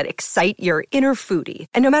choices that excite your inner foodie.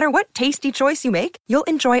 And no matter what tasty choice you make, you'll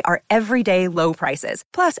enjoy our everyday low prices,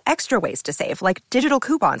 plus extra ways to save, like digital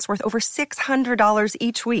coupons worth over $600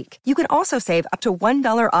 each week. You can also save up to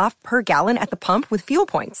 $1 off per gallon at the pump with fuel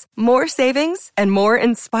points. More savings and more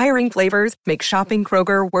inspiring flavors make shopping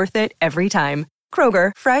Kroger worth it every time.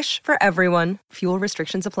 Kroger, fresh for everyone. Fuel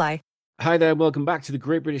restrictions apply. Hi there, welcome back to the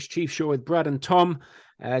Great British Chief Show with Brad and Tom.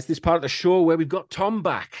 It's this part of the show where we've got Tom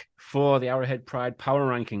back for the Arrowhead Pride Power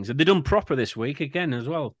Rankings. And they're done proper this week again as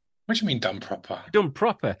well. What do you mean done proper? Done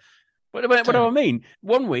proper. What do I mean?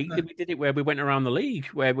 One week we did it where we went around the league,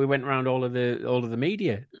 where we went around all of the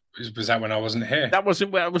media. Was that when I wasn't here? That was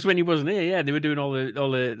when you wasn't here. Yeah, they were doing all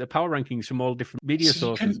the power rankings from all different media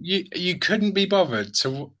sources. You couldn't be bothered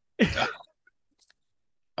to.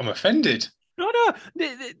 I'm offended. No,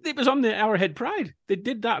 it was on the Arrowhead Pride. They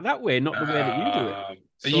did that way, not the way that you do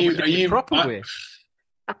it. Are you proper way?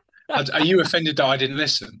 Are you offended that I didn't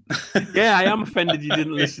listen? Yeah, I am offended you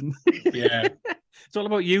didn't listen. Yeah, it's all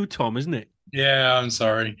about you, Tom, isn't it? Yeah, I'm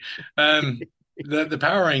sorry. The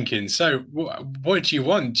power rankings. So, what do you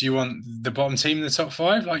want? Do you want the bottom team in the top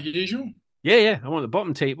 5, like usual? Yeah. I want the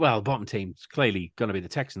bottom team. Well, the bottom team's clearly going to be the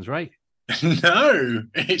Texans, right? No,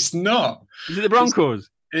 it's not. Is it the Broncos?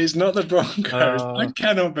 It's not the Broncos. I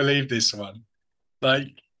cannot believe this one. Like,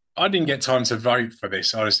 I didn't get time to vote for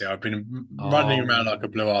this, honestly. I've been running around like a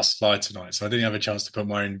blue-ass fly tonight, so I didn't have a chance to put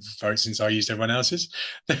my own vote since I used everyone else's.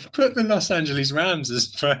 They've put the Los Angeles Rams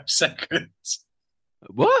as first seconds.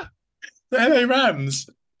 What? The LA Rams.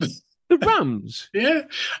 The Rams? Yeah.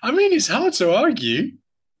 I mean, it's hard to argue.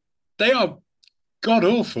 They are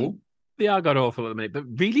god-awful. They are god-awful at the minute, but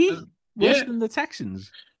really? Worse than the Texans?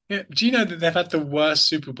 Yeah. Do you know that they've had the worst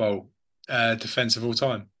Super Bowl defense of all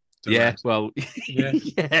time? Rams? Well, yeah,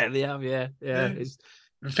 they have. Yeah. It's,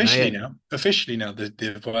 officially now,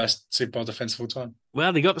 the worst Super Bowl defense of all time.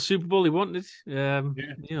 Well, they got the Super Bowl they wanted. You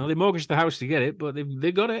know, they mortgaged the house to get it, but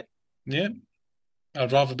they got it. Yeah,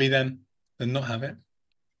 I'd rather be them than not have it.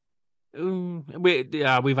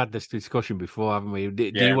 We've had this discussion before, haven't we?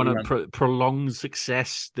 Do you want to prolong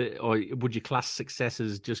success, or would you class success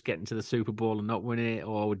as just getting to the Super Bowl and not winning it,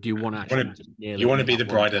 or do you want to actually? You want to be the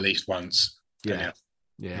bride at least once. Yeah.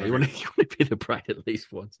 You want to be the bride at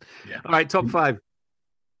least once. Yeah. All right, top 5.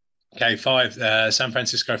 Okay, 5. San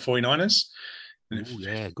Francisco 49ers.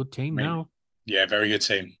 Good team now. Yeah, very good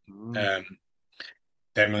team. Them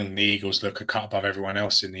and the Eagles look a cut above everyone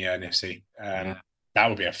else in the NFC. That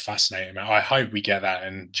would be a fascinating match. I hope we get that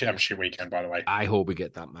in Championship weekend, by the way. I hope we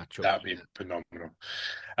get that matchup. That would be phenomenal.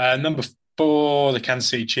 Number 4, the Kansas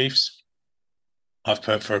City Chiefs. I've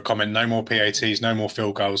put for a comment, no more PATs, no more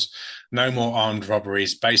field goals, no more armed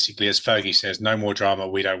robberies. Basically, as Fergie says, no more drama.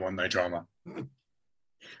 We don't want no drama.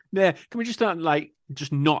 Yeah, can we just start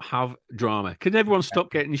just not have drama? Can everyone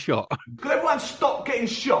stop getting shot? Can everyone stop getting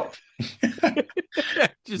shot?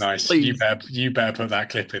 Nice. Please. You better put that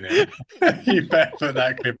clip in here. You better put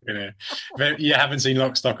that clip in here. If you haven't seen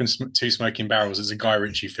Lock, Stock and Two Smoking Barrels, it's a Guy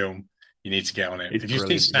Ritchie film. You need to get on it. If you've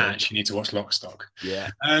seen Snatch, you need to watch Lock, Stock.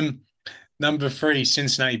 Yeah. Number 3,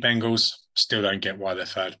 Cincinnati Bengals. Still don't get why they're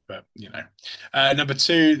third, but Number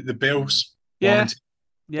 2, the Bills. Yeah.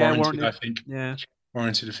 Warranted, I think. Yeah.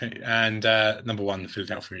 Warranted. And number 1, the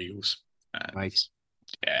Philadelphia Eagles. Right.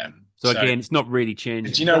 Yeah. So again, it's not really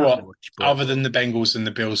changing. Do you know what? Much, Other than the Bengals and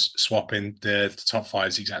the Bills swapping, the top 5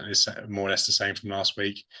 is exactly the same, more or less the same from last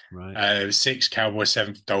week. Right. 6 Cowboys,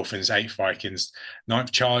 7 Dolphins, 8 Vikings,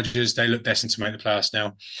 9th Chargers. They look destined to make the playoffs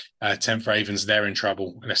now. 10th Ravens, they're in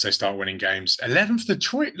trouble unless they start winning games. 11th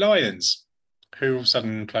Detroit Lions, who all of a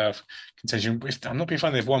sudden in playoff contention. I'm not being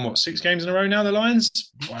funny, they've won 6 games in a row now. The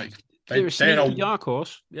Lions, they're a sneaky dark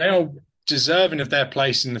horse. They are deserving of their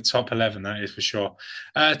place in the top 11, that is for sure.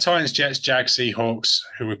 Titans, Jets, Jags, Seahawks,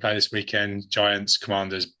 who we play this weekend, Giants,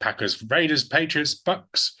 Commanders, Packers, Raiders, Patriots,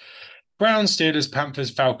 Bucks, Browns, Steelers,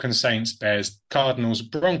 Panthers, Falcons, Saints, Bears, Cardinals,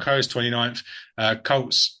 Broncos, 29th,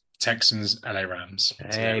 Colts, Texans, LA Rams.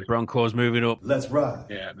 Hey, Broncos moving up. Let's ride.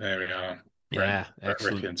 Yeah, there we are. Yeah,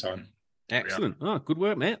 excellent. Time. Excellent. Oh, good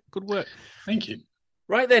work, mate. Good work. Thank you.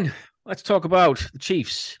 Right then, let's talk about the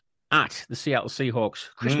Chiefs at the Seattle Seahawks.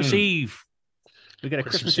 Christmas Eve. We get a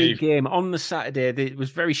Christmas Eve game on the Saturday. It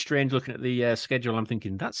was very strange looking at the schedule. I'm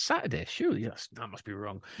thinking, that's Saturday? Surely, that must be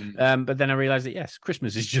wrong. But then I realised that, yes,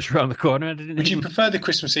 Christmas is just around the corner. Would you prefer the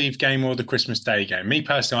Christmas Eve game or the Christmas Day game? Me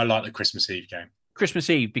personally, I like the Christmas Eve game. Christmas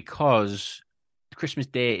Eve, because Christmas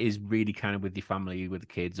Day is really kind of with your family, with the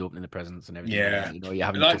kids, opening the presents and everything. Yeah. You're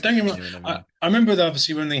having don't get me wrong. I remember that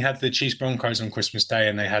obviously when they had the Chiefs Broncos on Christmas Day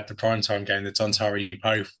and they had the primetime game, the Dontari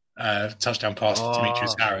Poe touchdown pass to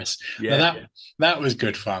Demetrius Harris. That was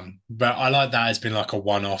good fun. But I like that. It's been like a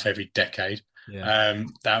one-off every decade. Yeah.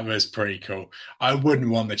 That was pretty cool. I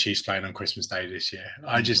wouldn't want the Chiefs playing on Christmas Day this year.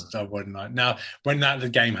 I wouldn't like. Now, when the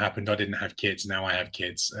game happened, I didn't have kids. Now I have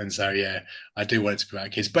kids, and so I do want it to be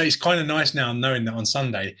about kids. But it's kind of nice now knowing that on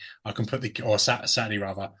Sunday I can put Saturday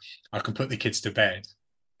rather, I can put the kids to bed,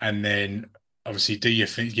 and then obviously do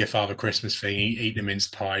your Father Christmas thing, eat the mince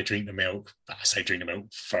pie, drink the milk. I say drink the milk,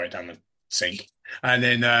 throw it down the sink, and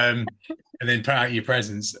then put out your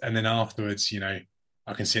presents, and then afterwards,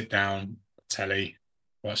 I can sit down, telly,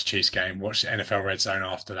 watch Chiefs game, watch NFL Red Zone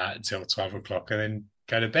after that until 12 o'clock, and then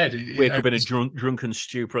go to bed. Wake up in a drunken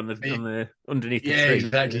stupor on the underneath the tree.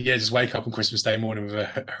 Exactly. Yeah, just wake up on Christmas Day morning with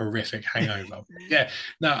a horrific hangover.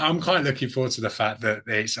 No, I'm quite looking forward to the fact that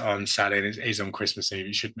it's on Saturday and it is on Christmas Eve.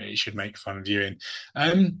 It should make fun viewing.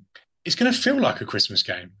 It's going to feel like a Christmas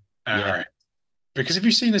game, because have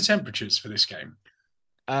you seen the temperatures for this game?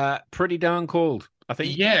 Pretty darn cold, I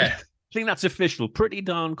think. Yeah, I think that's official. Pretty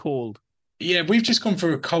darn cold. Yeah, we've just gone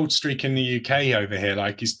through a cold streak in the UK over here.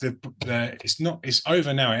 Like it's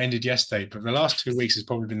over now. It ended yesterday, but the last 2 weeks has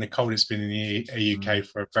probably been the coldest it's been in the UK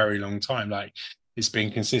for a very long time. Like it's been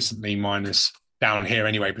consistently minus down here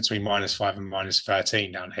anyway, between -5 and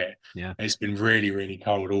 -13 down here. Yeah, it's been really, really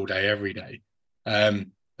cold all day, every day.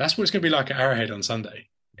 That's what it's going to be like at Arrowhead on Sunday.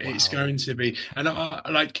 Wow. It's going to be, and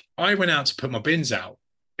I went out to put my bins out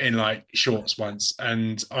in like shorts once,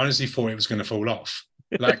 and I honestly thought it was going to fall off.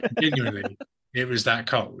 Like genuinely, it was that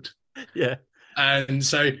cold. Yeah. And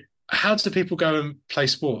so, how do people go and play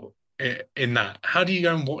sport in that? How do you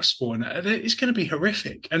go and watch sport? And it's going to be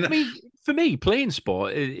horrific. And I mean, for me, playing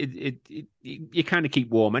sport, you kind of keep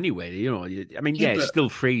warm anyway. It's still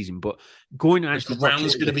freezing, but going and actually the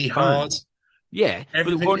ground's going to be hard. Yeah,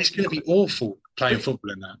 it's going to be awful playing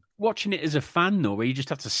football in that. Watching it as a fan, though, where you just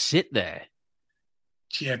have to sit there.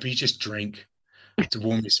 Yeah, but you just drink to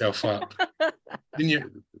warm yourself up. then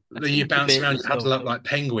you bounce around, you huddle up like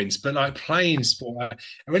penguins. But like playing sport,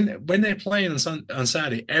 when they're playing on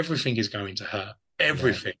Saturday, everything is going to hurt.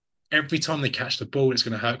 Everything. Yeah. Every time they catch the ball, it's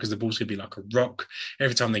going to hurt because the ball's going to be like a rock.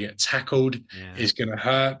 Every time they get tackled, it's going to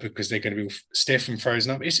hurt because they're going to be stiff and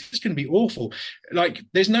frozen up. It's just going to be awful. Like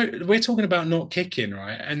we're talking about not kicking,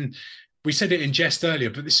 right? And we said it in jest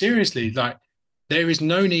earlier, but seriously, like, there is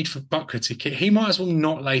no need for Butker to kick. He might as well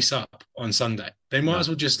not lace up on Sunday. They might as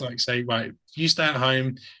well just like say, right, you stay at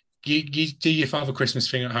home, you do your Father Christmas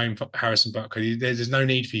thing at home, Harrison Butker. There's no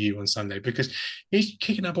need for you on Sunday because he's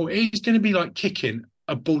kicking that ball. He's going to be like kicking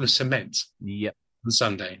a ball of cement. Yep. On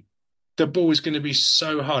Sunday. The ball is going to be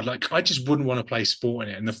so hard. Like, I just wouldn't want to play sport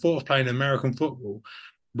in it. And the thought of playing American football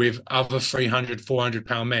with other 300,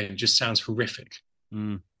 400-pound men just sounds horrific.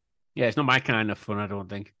 Mm. Yeah, it's not my kind of fun, I don't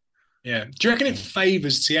think. Yeah. Do you reckon it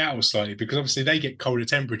favours Seattle slightly? Because obviously they get colder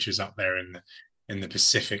temperatures up there in the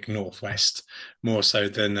Pacific Northwest, more so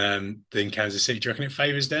than Kansas City. Do you reckon it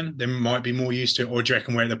favours them? They might be more used to it. Or do you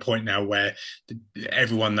reckon we're at the point now where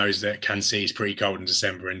everyone knows that Kansas City is pretty cold in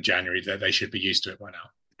December and January, that they should be used to it by now?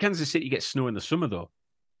 Kansas City gets snow in the summer, though.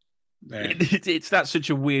 Yeah. It's that such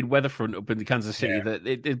a weird weather front up in Kansas City that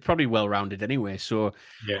it's probably well rounded anyway. So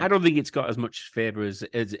I don't think it's got as much favour as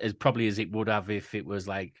probably as it would have if it was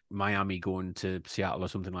like Miami going to Seattle or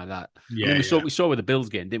something like that. Yeah, we saw with the Bills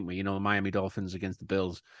game, didn't we? The Miami Dolphins against the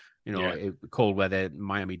Bills. Cold weather.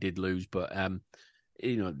 Miami did lose, but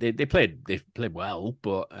they played well.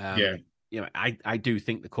 But I do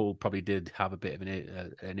think the cold probably did have a bit of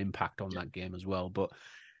an impact on that game as well. But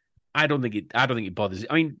I don't think it bothers.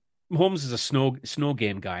 I mean, Holmes is a snow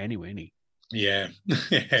game guy anyway, isn't he? Yeah.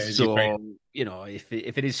 So if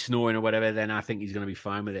it is snowing or whatever, then I think he's going to be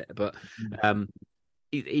fine with it. But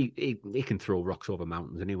he can throw rocks over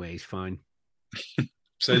mountains anyway. He's fine.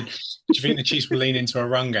 So, do you think the Chiefs will lean into a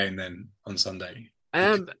run game then on Sunday?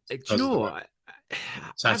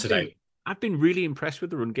 Saturday. I've been really impressed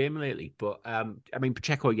with the run game lately, but I mean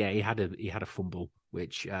Pacheco, he had a fumble,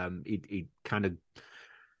 which he kind of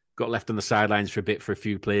got left on the sidelines for a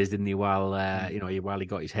few plays, didn't he? While he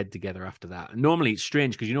got his head together after that. And normally it's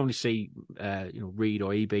strange because you normally see Reed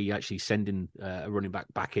or EB actually sending a running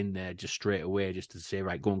back in there just straight away, just to say,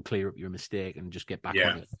 right, go and clear up your mistake and just get back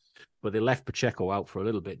on it. But they left Pacheco out for a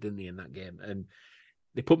little bit, didn't they, in that game? And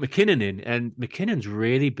they put McKinnon in, and McKinnon's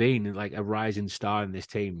really been like a rising star in this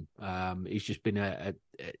team. He's just been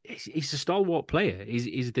he's a stalwart player.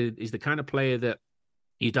 He's the kind of player that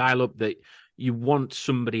you dial up that you want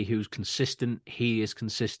somebody who's consistent. He is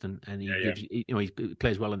consistent, and he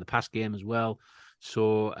plays well in the pass game as well.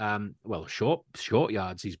 So, short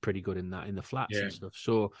yards, he's pretty good in the flats and stuff.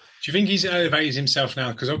 So, do you think he's elevated himself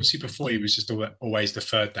now? Because obviously before he was just always the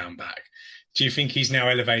third down back. Do you think he's now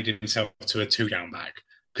elevated himself to a 2-down back?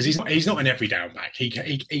 Because he's not an every down back. He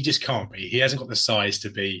just can't be. He hasn't got the size to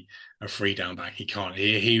be a 3-down back. He can't.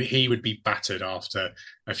 He would be battered after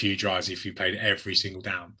a few drives if he played every single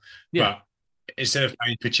down. Yeah. But instead of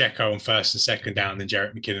playing Pacheco on first and second down, then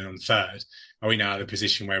Jerick McKinnon on third, are we now at the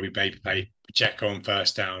position where we maybe play Pacheco on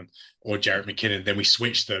first down or Jerick McKinnon, then we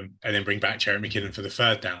switch them and then bring back Jerick McKinnon for the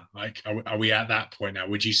third down? Like, are we at that point now?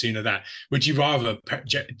 Would you sooner that? Would you rather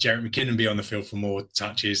Jerick McKinnon be on the field for more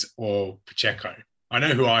touches or Pacheco? I know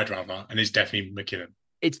who I'd rather, and it's definitely McKinnon.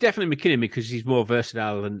 It's definitely McKinnon because he's more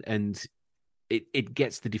versatile and it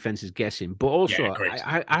gets the defenses guessing. But also,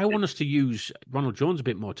 I want us to use Ronald Jones a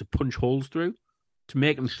bit more to punch holes through, to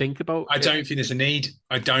make them think about. I don't think there's a need.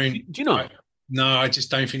 I don't. Do you know? No, I just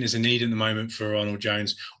don't think there's a need at the moment for Ronald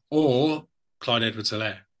Jones or Clyde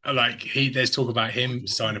Edwards-Helaire. Like there's talk about him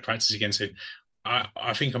starting to practice against him.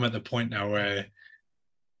 I think I'm at the point now where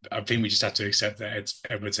I think we just have to accept that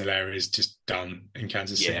Edwards-Helaire is just done in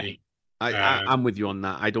Kansas City. I'm with you on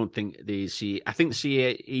that. I don't think I think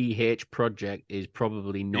the CEH project is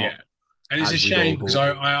probably not. Yeah. And it's a shame because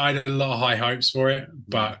I had a lot of high hopes for it,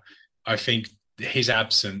 but I think his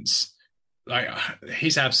absence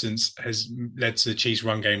has led to the Chiefs'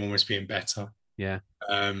 run game almost being better. Yeah.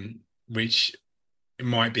 Which it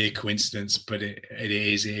might be a coincidence, but it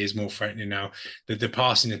is more threatening now. The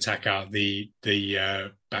passing attack out the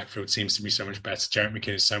backfield seems to be so much better. Jerick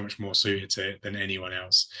McKinnon is so much more suited to it than anyone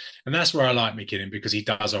else, and that's where I like McKinnon because he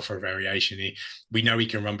does offer a variation. We know he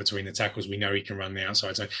can run between the tackles. We know he can run the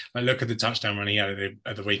outside. So, like, look at the touchdown run he had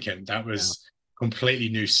at the weekend. That was completely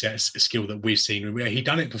new skill that we've seen. He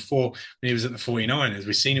done it before when he was at the 49ers.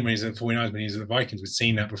 We've seen it when he was at the 49ers, when he was at the Vikings. We've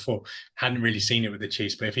seen that before. Hadn't really seen it with the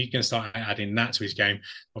Chiefs. But if he can start adding that to his game,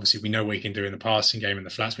 obviously we know what he can do in the passing game and the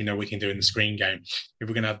flats. We know what he can do in the screen game. If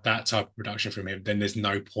we're going to have that type of production from him, then there's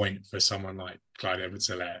no point for someone like Clyde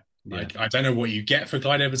Edwards-Helaire. Like, I don't know what you get for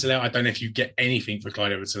Clyde Edwards-Helaire. I don't know if you get anything for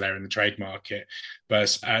Clyde Edwards-Helaire in the trade market.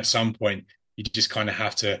 But at some point, you just kind of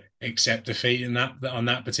have to accept defeat on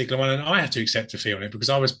that particular one. And I have to accept defeat on it because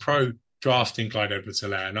I was pro drafting Clyde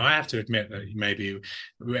Edwards-Helaire. And I have to admit that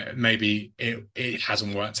maybe it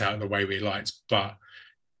hasn't worked out the way we liked. But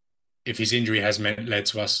if his injury has led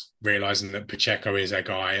to us realizing that Pacheco is a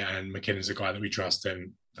guy and McKinnon's a guy that we trust,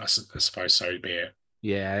 then I suppose so be it.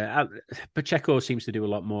 Yeah, Pacheco seems to do a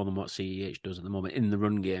lot more than what CEH does at the moment in the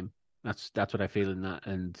run game. That's what I feel in that.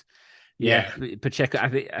 And Yeah. Pacheco.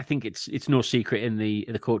 I think it's no secret in the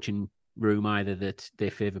coaching room either that they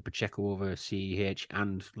favour Pacheco over CEH,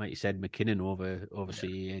 and like you said, McKinnon over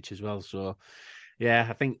CEH as well. So yeah,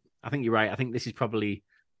 I think you're right. I think this is probably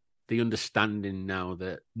the understanding now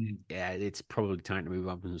that it's probably time to move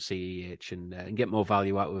on from CEH and get more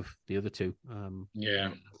value out of the other two.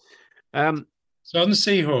 So on the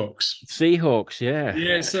Seahawks,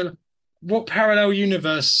 yeah. So what parallel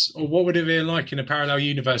universe, or what would it have been like in a parallel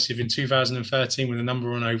universe if in 2013, with the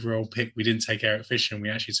number one overall pick, we didn't take Eric Fisher and we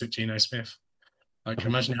actually took Geno Smith? Like,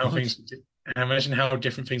 imagine how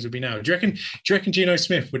different things would be now. Do you reckon Geno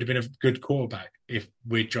Smith would have been a good quarterback if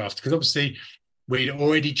we'd drafted? Because obviously we'd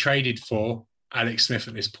already traded for Alex Smith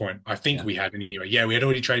at this point. I think we had anyway. Yeah, we had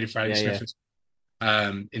already traded for Alex Smith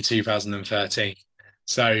in 2013.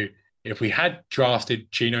 So if we had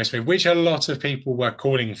drafted Geno Smith, which a lot of people were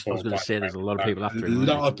calling for, I was going to say there's a lot of people after him. A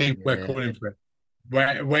lot of people were calling for it.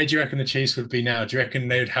 Where do you reckon the Chiefs would be now? Do you reckon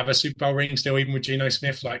they would have a Super Bowl ring still, even with Geno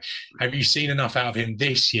Smith? Like, have you seen enough out of him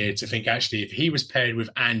this year to think actually, if he was paired with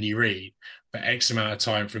Andy Reid for X amount of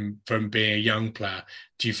time from being a young player,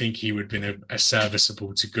 do you think he would have been a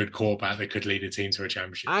serviceable to good quarterback that could lead a team to a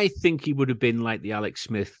championship? I think he would have been like the Alex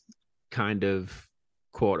Smith kind of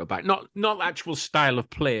quarterback, not actual style of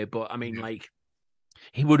play, but I mean, like,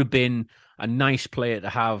 he would have been a nice player to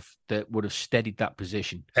have that would have steadied that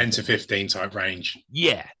position. 10 to 15 type range.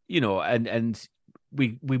 Yeah, and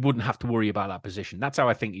we wouldn't have to worry about that position. That's how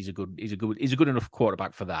I think he's a good enough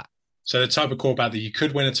quarterback for that. So the type of quarterback that you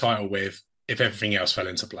could win a title with if everything else fell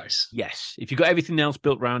into place. Yes, if you got everything else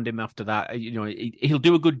built around him after that, he'll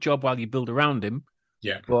do a good job while you build around him.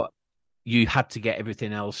 Yeah, but you had to get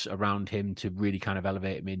everything else around him to really kind of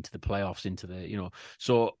elevate him into the playoffs, into the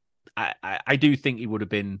So I do think he would have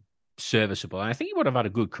been serviceable, and I think he would have had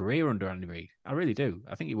a good career under Andy Reid. I really do.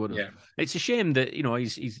 I think he would have. Yeah. It's a shame that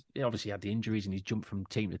he's obviously had the injuries and he's jumped from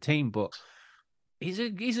team to team, but he's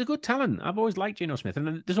a good talent. I've always liked Geno Smith,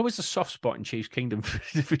 and there's always a soft spot in Chiefs Kingdom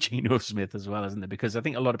for Geno Smith as well, isn't there? Because I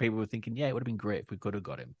think a lot of people were thinking, it would have been great if we could have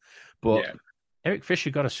got him, but. Yeah. Eric Fisher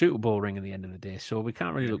got a Super Bowl ring at the end of the day, so we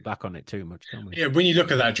can't really look back on it too much, can we? Yeah, when you look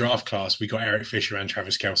at that draft class, we got Eric Fisher and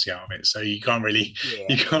Travis Kelce out of it, so you can't really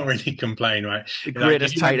complain, right? The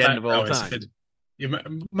greatest tight end of all time.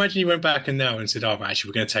 Imagine you went back and said, actually,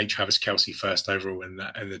 we're going to take Travis Kelce first overall in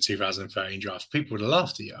the 2013 draft. People would have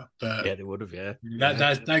laughed at you. But yeah, they would have, yeah.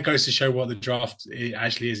 That goes to show what the draft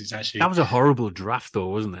actually is. That was a horrible draft, though,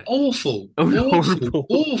 wasn't it? Awful draft.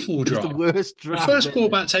 The worst draft. The first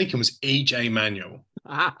quarterback taken was E.J. Manuel.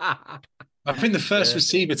 I think the first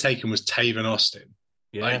receiver taken was Tavon Austin.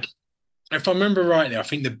 Yeah. Like, if I remember rightly, I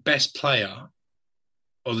think the best player,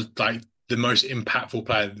 or the most impactful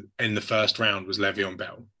player in the first round was Le'Veon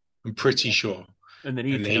Bell. I'm pretty sure. And then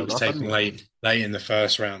he was taken late in the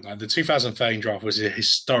first round. Like, the 2013 draft was a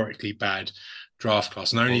historically bad draft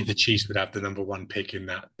class, and only the Chiefs would have the number one pick in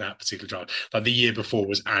that particular draft. Like, the year before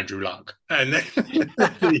was Andrew Luck, and then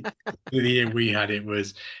the year we had it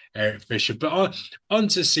was Eric Fisher. But on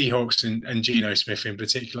to Seahawks and Geno Smith in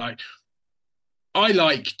particular. I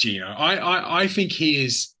like Geno. I think he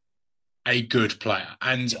is a good player,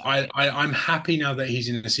 and I'm happy now that he's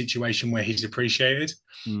in a situation where he's appreciated.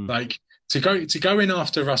 Like, to go in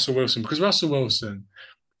after Russell Wilson, because Russell Wilson,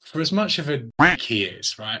 for as much of a dick he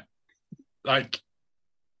is, right, like,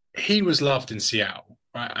 he was loved in Seattle,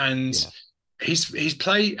 right, and his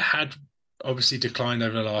play had obviously declined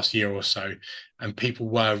over the last year or so, and people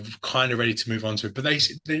were kind of ready to move on to it. But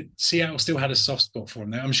Seattle still had a soft spot for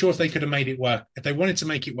him. I'm sure if they could have made it work, if they wanted to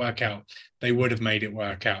make it work out, they would have made it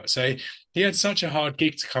work out. So he had such a hard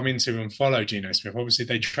gig to come into and follow Geno Smith. Obviously,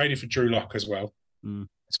 they traded for Drew Lock as well.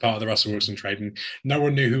 As part of the Russell Wilson trade, and no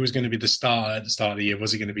one knew who was going to be the starter at the start of the year.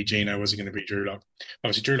 Was it going to be Geno? Was it going to be Drew Lock?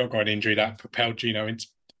 Obviously, Drew Lock got an injury that propelled Geno into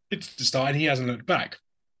the start, and he hasn't looked back.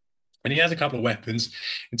 And he has a couple of weapons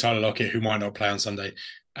in Tyler Lockett, who might not play on Sunday,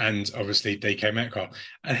 and obviously DK Metcalf,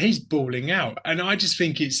 and he's balling out. And I just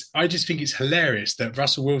think it's hilarious that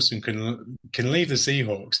Russell Wilson can leave the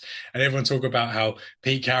Seahawks, and everyone talk about how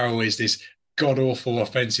Pete Carroll is this god-awful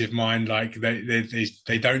offensive mind, like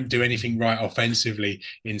they don't do anything right offensively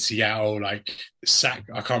in Seattle. Like,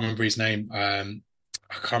 I can't remember his name.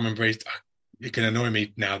 It can annoy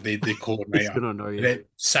me now. The coordinator. It's gonna annoy you.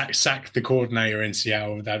 Sack the coordinator in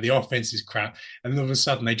Seattle. The offense is crap, and all of a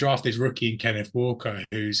sudden they draft this rookie in Kenneth Walker,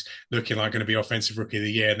 who's looking like going to be offensive rookie of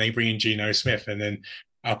the year, and they bring in Geno Smith, and then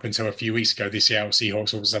up until a few weeks ago, the Seattle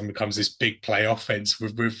Seahawks all of a sudden becomes this big play offense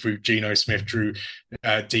with Geno Smith, Drew,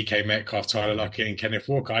 DK Metcalf, Tyler Lockett, and Kenneth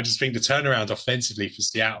Walker. I just think the turnaround offensively for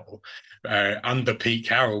Seattle under Pete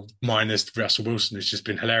Carroll minus Russell Wilson has just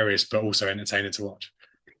been hilarious, but also entertaining to watch.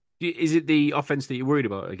 Is it the offense that you're worried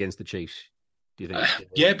about against the Chiefs? Do you think?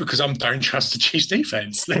 Yeah, because I don't trust the Chiefs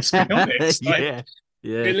defense. Let's be honest. Yeah.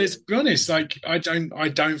 Let's be honest. Like, I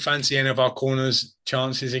don't fancy any of our corners'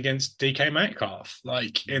 chances against DK Metcalf.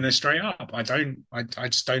 Like, in a straight up, I don't like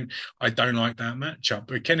that matchup.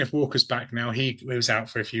 But Kenneth Walker's back now. He was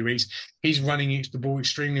out for a few weeks. He's running the ball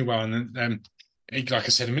extremely well, and like I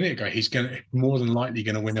said a minute ago, he's more than likely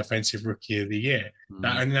going to win Offensive Rookie of the Year.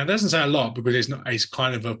 And that doesn't say a lot because it's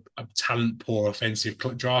kind of a talent poor offensive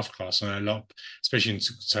draft class, and a lot, especially in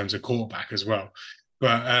terms of quarterback as well.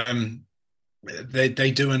 But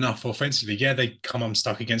they do enough offensively. Yeah, they come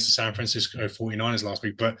unstuck against the San Francisco 49ers last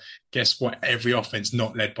week, but guess what? Every offense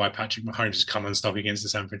not led by Patrick Mahomes has come unstuck against the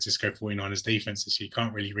San Francisco 49ers defense, so you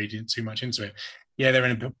can't really read too much into it. Yeah, they're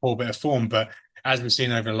in a poor bit of form, but as we've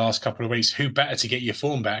seen over the last couple of weeks, who better to get your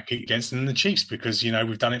form back against than the Chiefs? Because,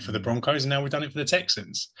 we've done it for the Broncos and now we've done it for the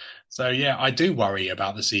Texans. So, yeah, I do worry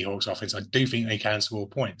about the Seahawks offense. I do think they can score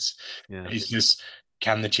points. Yeah. It's just,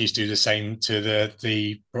 can the Chiefs do the same to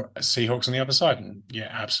the Seahawks on the other side? And yeah,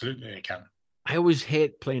 absolutely they can. I always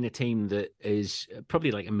hate playing a team that is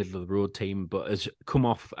probably like a middle of the road team, but has come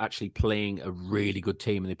off actually playing a really good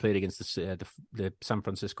team. And they played against the San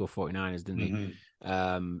Francisco 49ers, didn't they?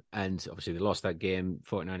 And obviously they lost that game.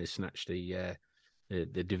 49ers snatched the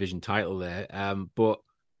division title there. But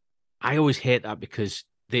I always hate that because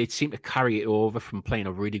they seem to carry it over from playing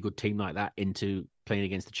a really good team like that into playing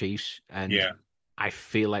against the Chiefs. And I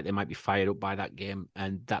feel like they might be fired up by that game,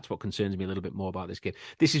 and that's what concerns me a little bit more about this game.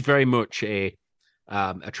 This is very much a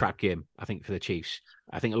trap game, I think, for the Chiefs.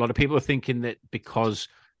 I think a lot of people are thinking that because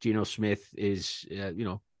Geno Smith is, he's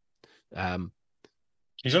on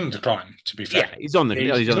the decline, to be fair. Yeah, he's on the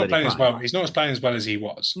decline. He's not playing as well. He's not playing as well as he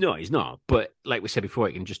was. No, he's not. But like we said before,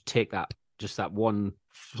 he can just take that one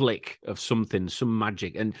flick of something, some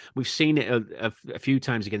magic. And we've seen it a few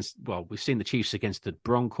times we've seen the Chiefs against the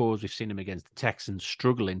Broncos. We've seen them against the Texans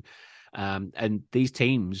struggling. And these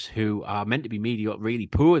teams who are meant to be mediocre, really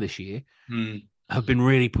poor this year, have been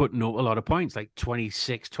really putting up a lot of points, like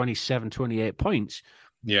 26, 27, 28 points.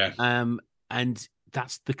 Yeah. And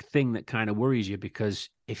that's the thing that kind of worries you, because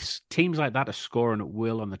if teams like that are scoring at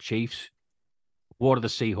will on the Chiefs, what are the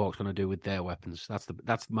Seahawks going to do with their weapons?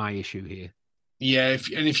 That's my issue here. Yeah,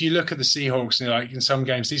 if you look at the Seahawks, like in some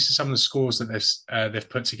games, these are some of the scores that they've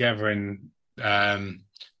put together in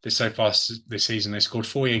this so far this season. They scored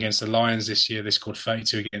 40 against the Lions this year. They scored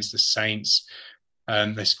 32 against the Saints.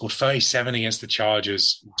 They scored 37 against the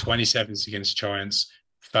Chargers, 27 against the Giants,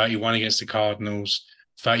 31 against the Cardinals,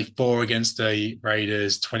 34 against the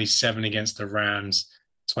Raiders, 27 against the Rams,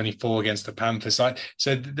 24 against the Panthers.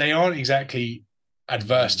 So they aren't exactly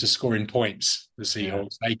adverse to scoring points, the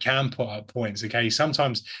Seahawks. They can put up points. Okay,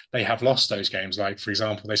 sometimes they have lost those games. Like, for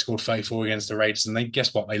example, they scored 34 against the Raiders, and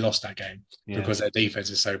guess what? They lost that game because their defense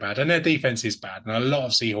is so bad. And their defense is bad. And a lot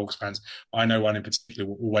of Seahawks fans, I know one in particular,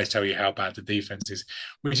 will always tell you how bad the defense is,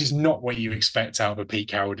 which is not what you expect out of a Pete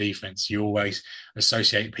Carroll defense. You always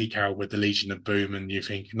associate Pete Carroll with the Legion of Boom, and you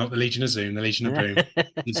think, not the Legion of Zoom, the Legion of Boom.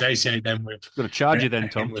 You associate them with... I'm going to charge you then,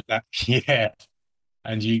 Tom. With that. Yeah.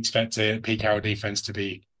 And you expect a Pete Carroll defense to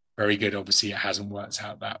be very good. Obviously, it hasn't worked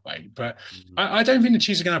out that way. But I don't think the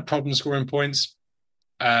Chiefs are going to have problems scoring points.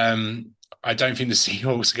 I don't think the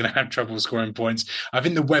Seahawks are going to have trouble scoring points. I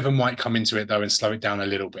think the weather might come into it, though, and slow it down a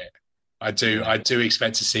little bit. I do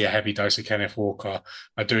expect to see a heavy dose of Kenneth Walker.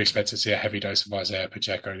 I do expect to see a heavy dose of Isaiah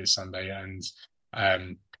Pacheco this Sunday.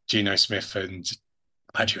 And Geno Smith and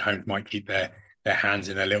Patrick Mahomes might keep their hands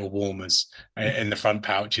in their little warmers in the front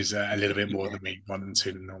pouches a little bit more than we want them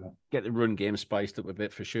to than normal. Get the run game spiced up a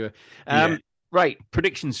bit for sure. Right,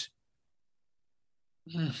 predictions.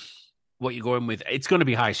 What you're going with? It's going to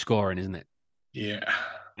be high scoring, isn't it? Yeah.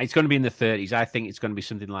 It's going to be in the 30s. I think it's going to be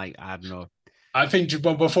something like, I don't know. I think,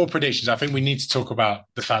 well, before predictions, I think we need to talk about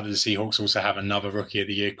the fact that the Seahawks also have another Rookie of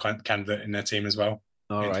the Year candidate in their team as well.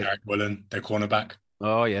 All right. Jarek Woolen, their cornerback.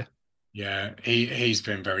 Oh, yeah. Yeah, he's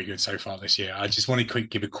been very good so far this year. I just want to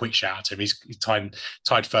give a quick shout out to him. He's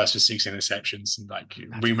tied first for 6 interceptions.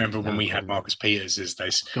 And we remember when we had Marcus Peters as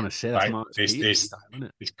this cornerback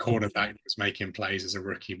that was making plays as a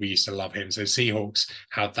rookie. We used to love him. So Seahawks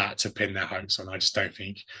had that to pin their hopes on. I just don't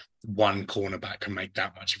think one cornerback can make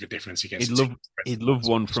that much of a difference against. He'd love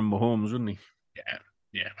one from Mahomes, wouldn't he? Yeah.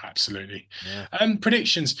 Yeah, absolutely. Yeah.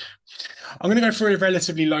 Predictions. I'm going to go for a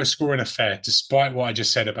relatively low scoring affair, despite what I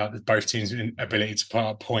just said about both teams' ability to put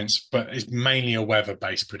up points, but it's mainly a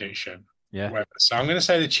weather-based prediction. Yeah. So I'm going to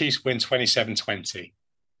say the Chiefs win 27-20.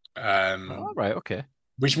 All right, okay.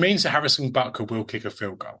 Which means that Harrison Butker will kick a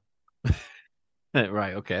field goal.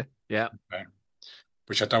 Right, okay. Yeah. Okay.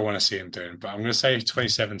 Which I don't want to see him doing, but I'm going to say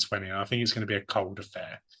 27-20. I think it's going to be a cold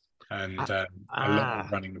affair and a lot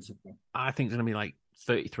of running the football. I think it's going to be like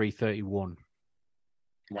 33-31.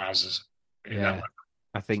 Wowzers. Yeah.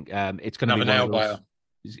 I think it's going to be nail biter.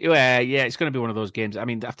 Yeah, it's going to be one of those games. I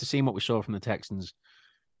mean, after seeing what we saw from the Texans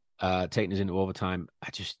taking us into overtime, I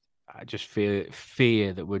just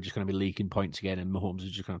fear that we're just going to be leaking points again, and Mahomes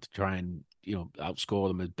is just going to have to try and outscore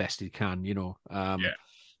them as best he can.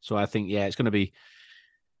 So I think it's going to be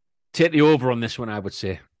take the over on this one. I would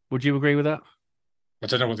say. Would you agree with that? I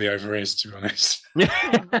don't know what the over is, to be honest.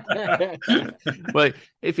 Well,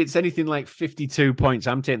 if it's anything like 52 points,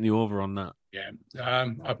 I'm taking the over on that. Yeah,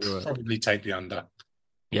 I'd probably take the under.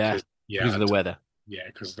 Yeah, because of the weather. Yeah,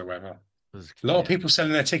 because of the weather. A lot of people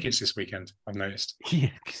selling their tickets this weekend, I've noticed. Yeah,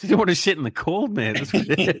 because they don't want to sit in the cold, mate.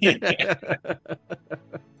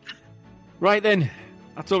 Right then,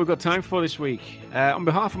 that's all we've got time for this week. On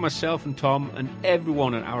behalf of myself and Tom and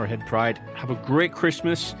everyone at Arrowhead Pride, have a great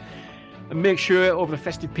Christmas. And make sure over the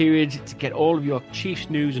festive period to get all of your Chiefs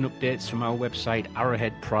news and updates from our website,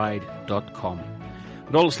 arrowheadpride.com.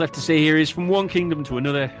 And all that's left to say here is, from one kingdom to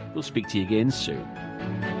another, we'll speak to you again soon.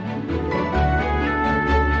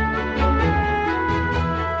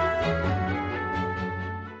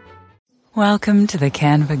 Welcome to the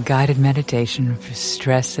Canva guided meditation for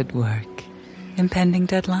stress at work. Impending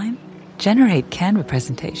deadline? Generate Canva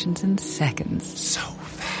presentations in seconds. So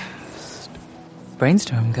fast.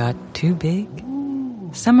 Brainstorm got too big?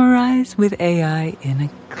 Summarize with AI in a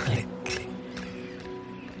click.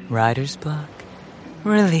 Writer's block?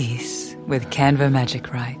 Release with Canva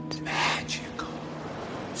Magic Write. Magical.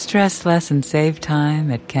 Stress less and save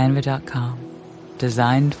time at canva.com.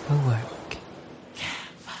 Designed for work.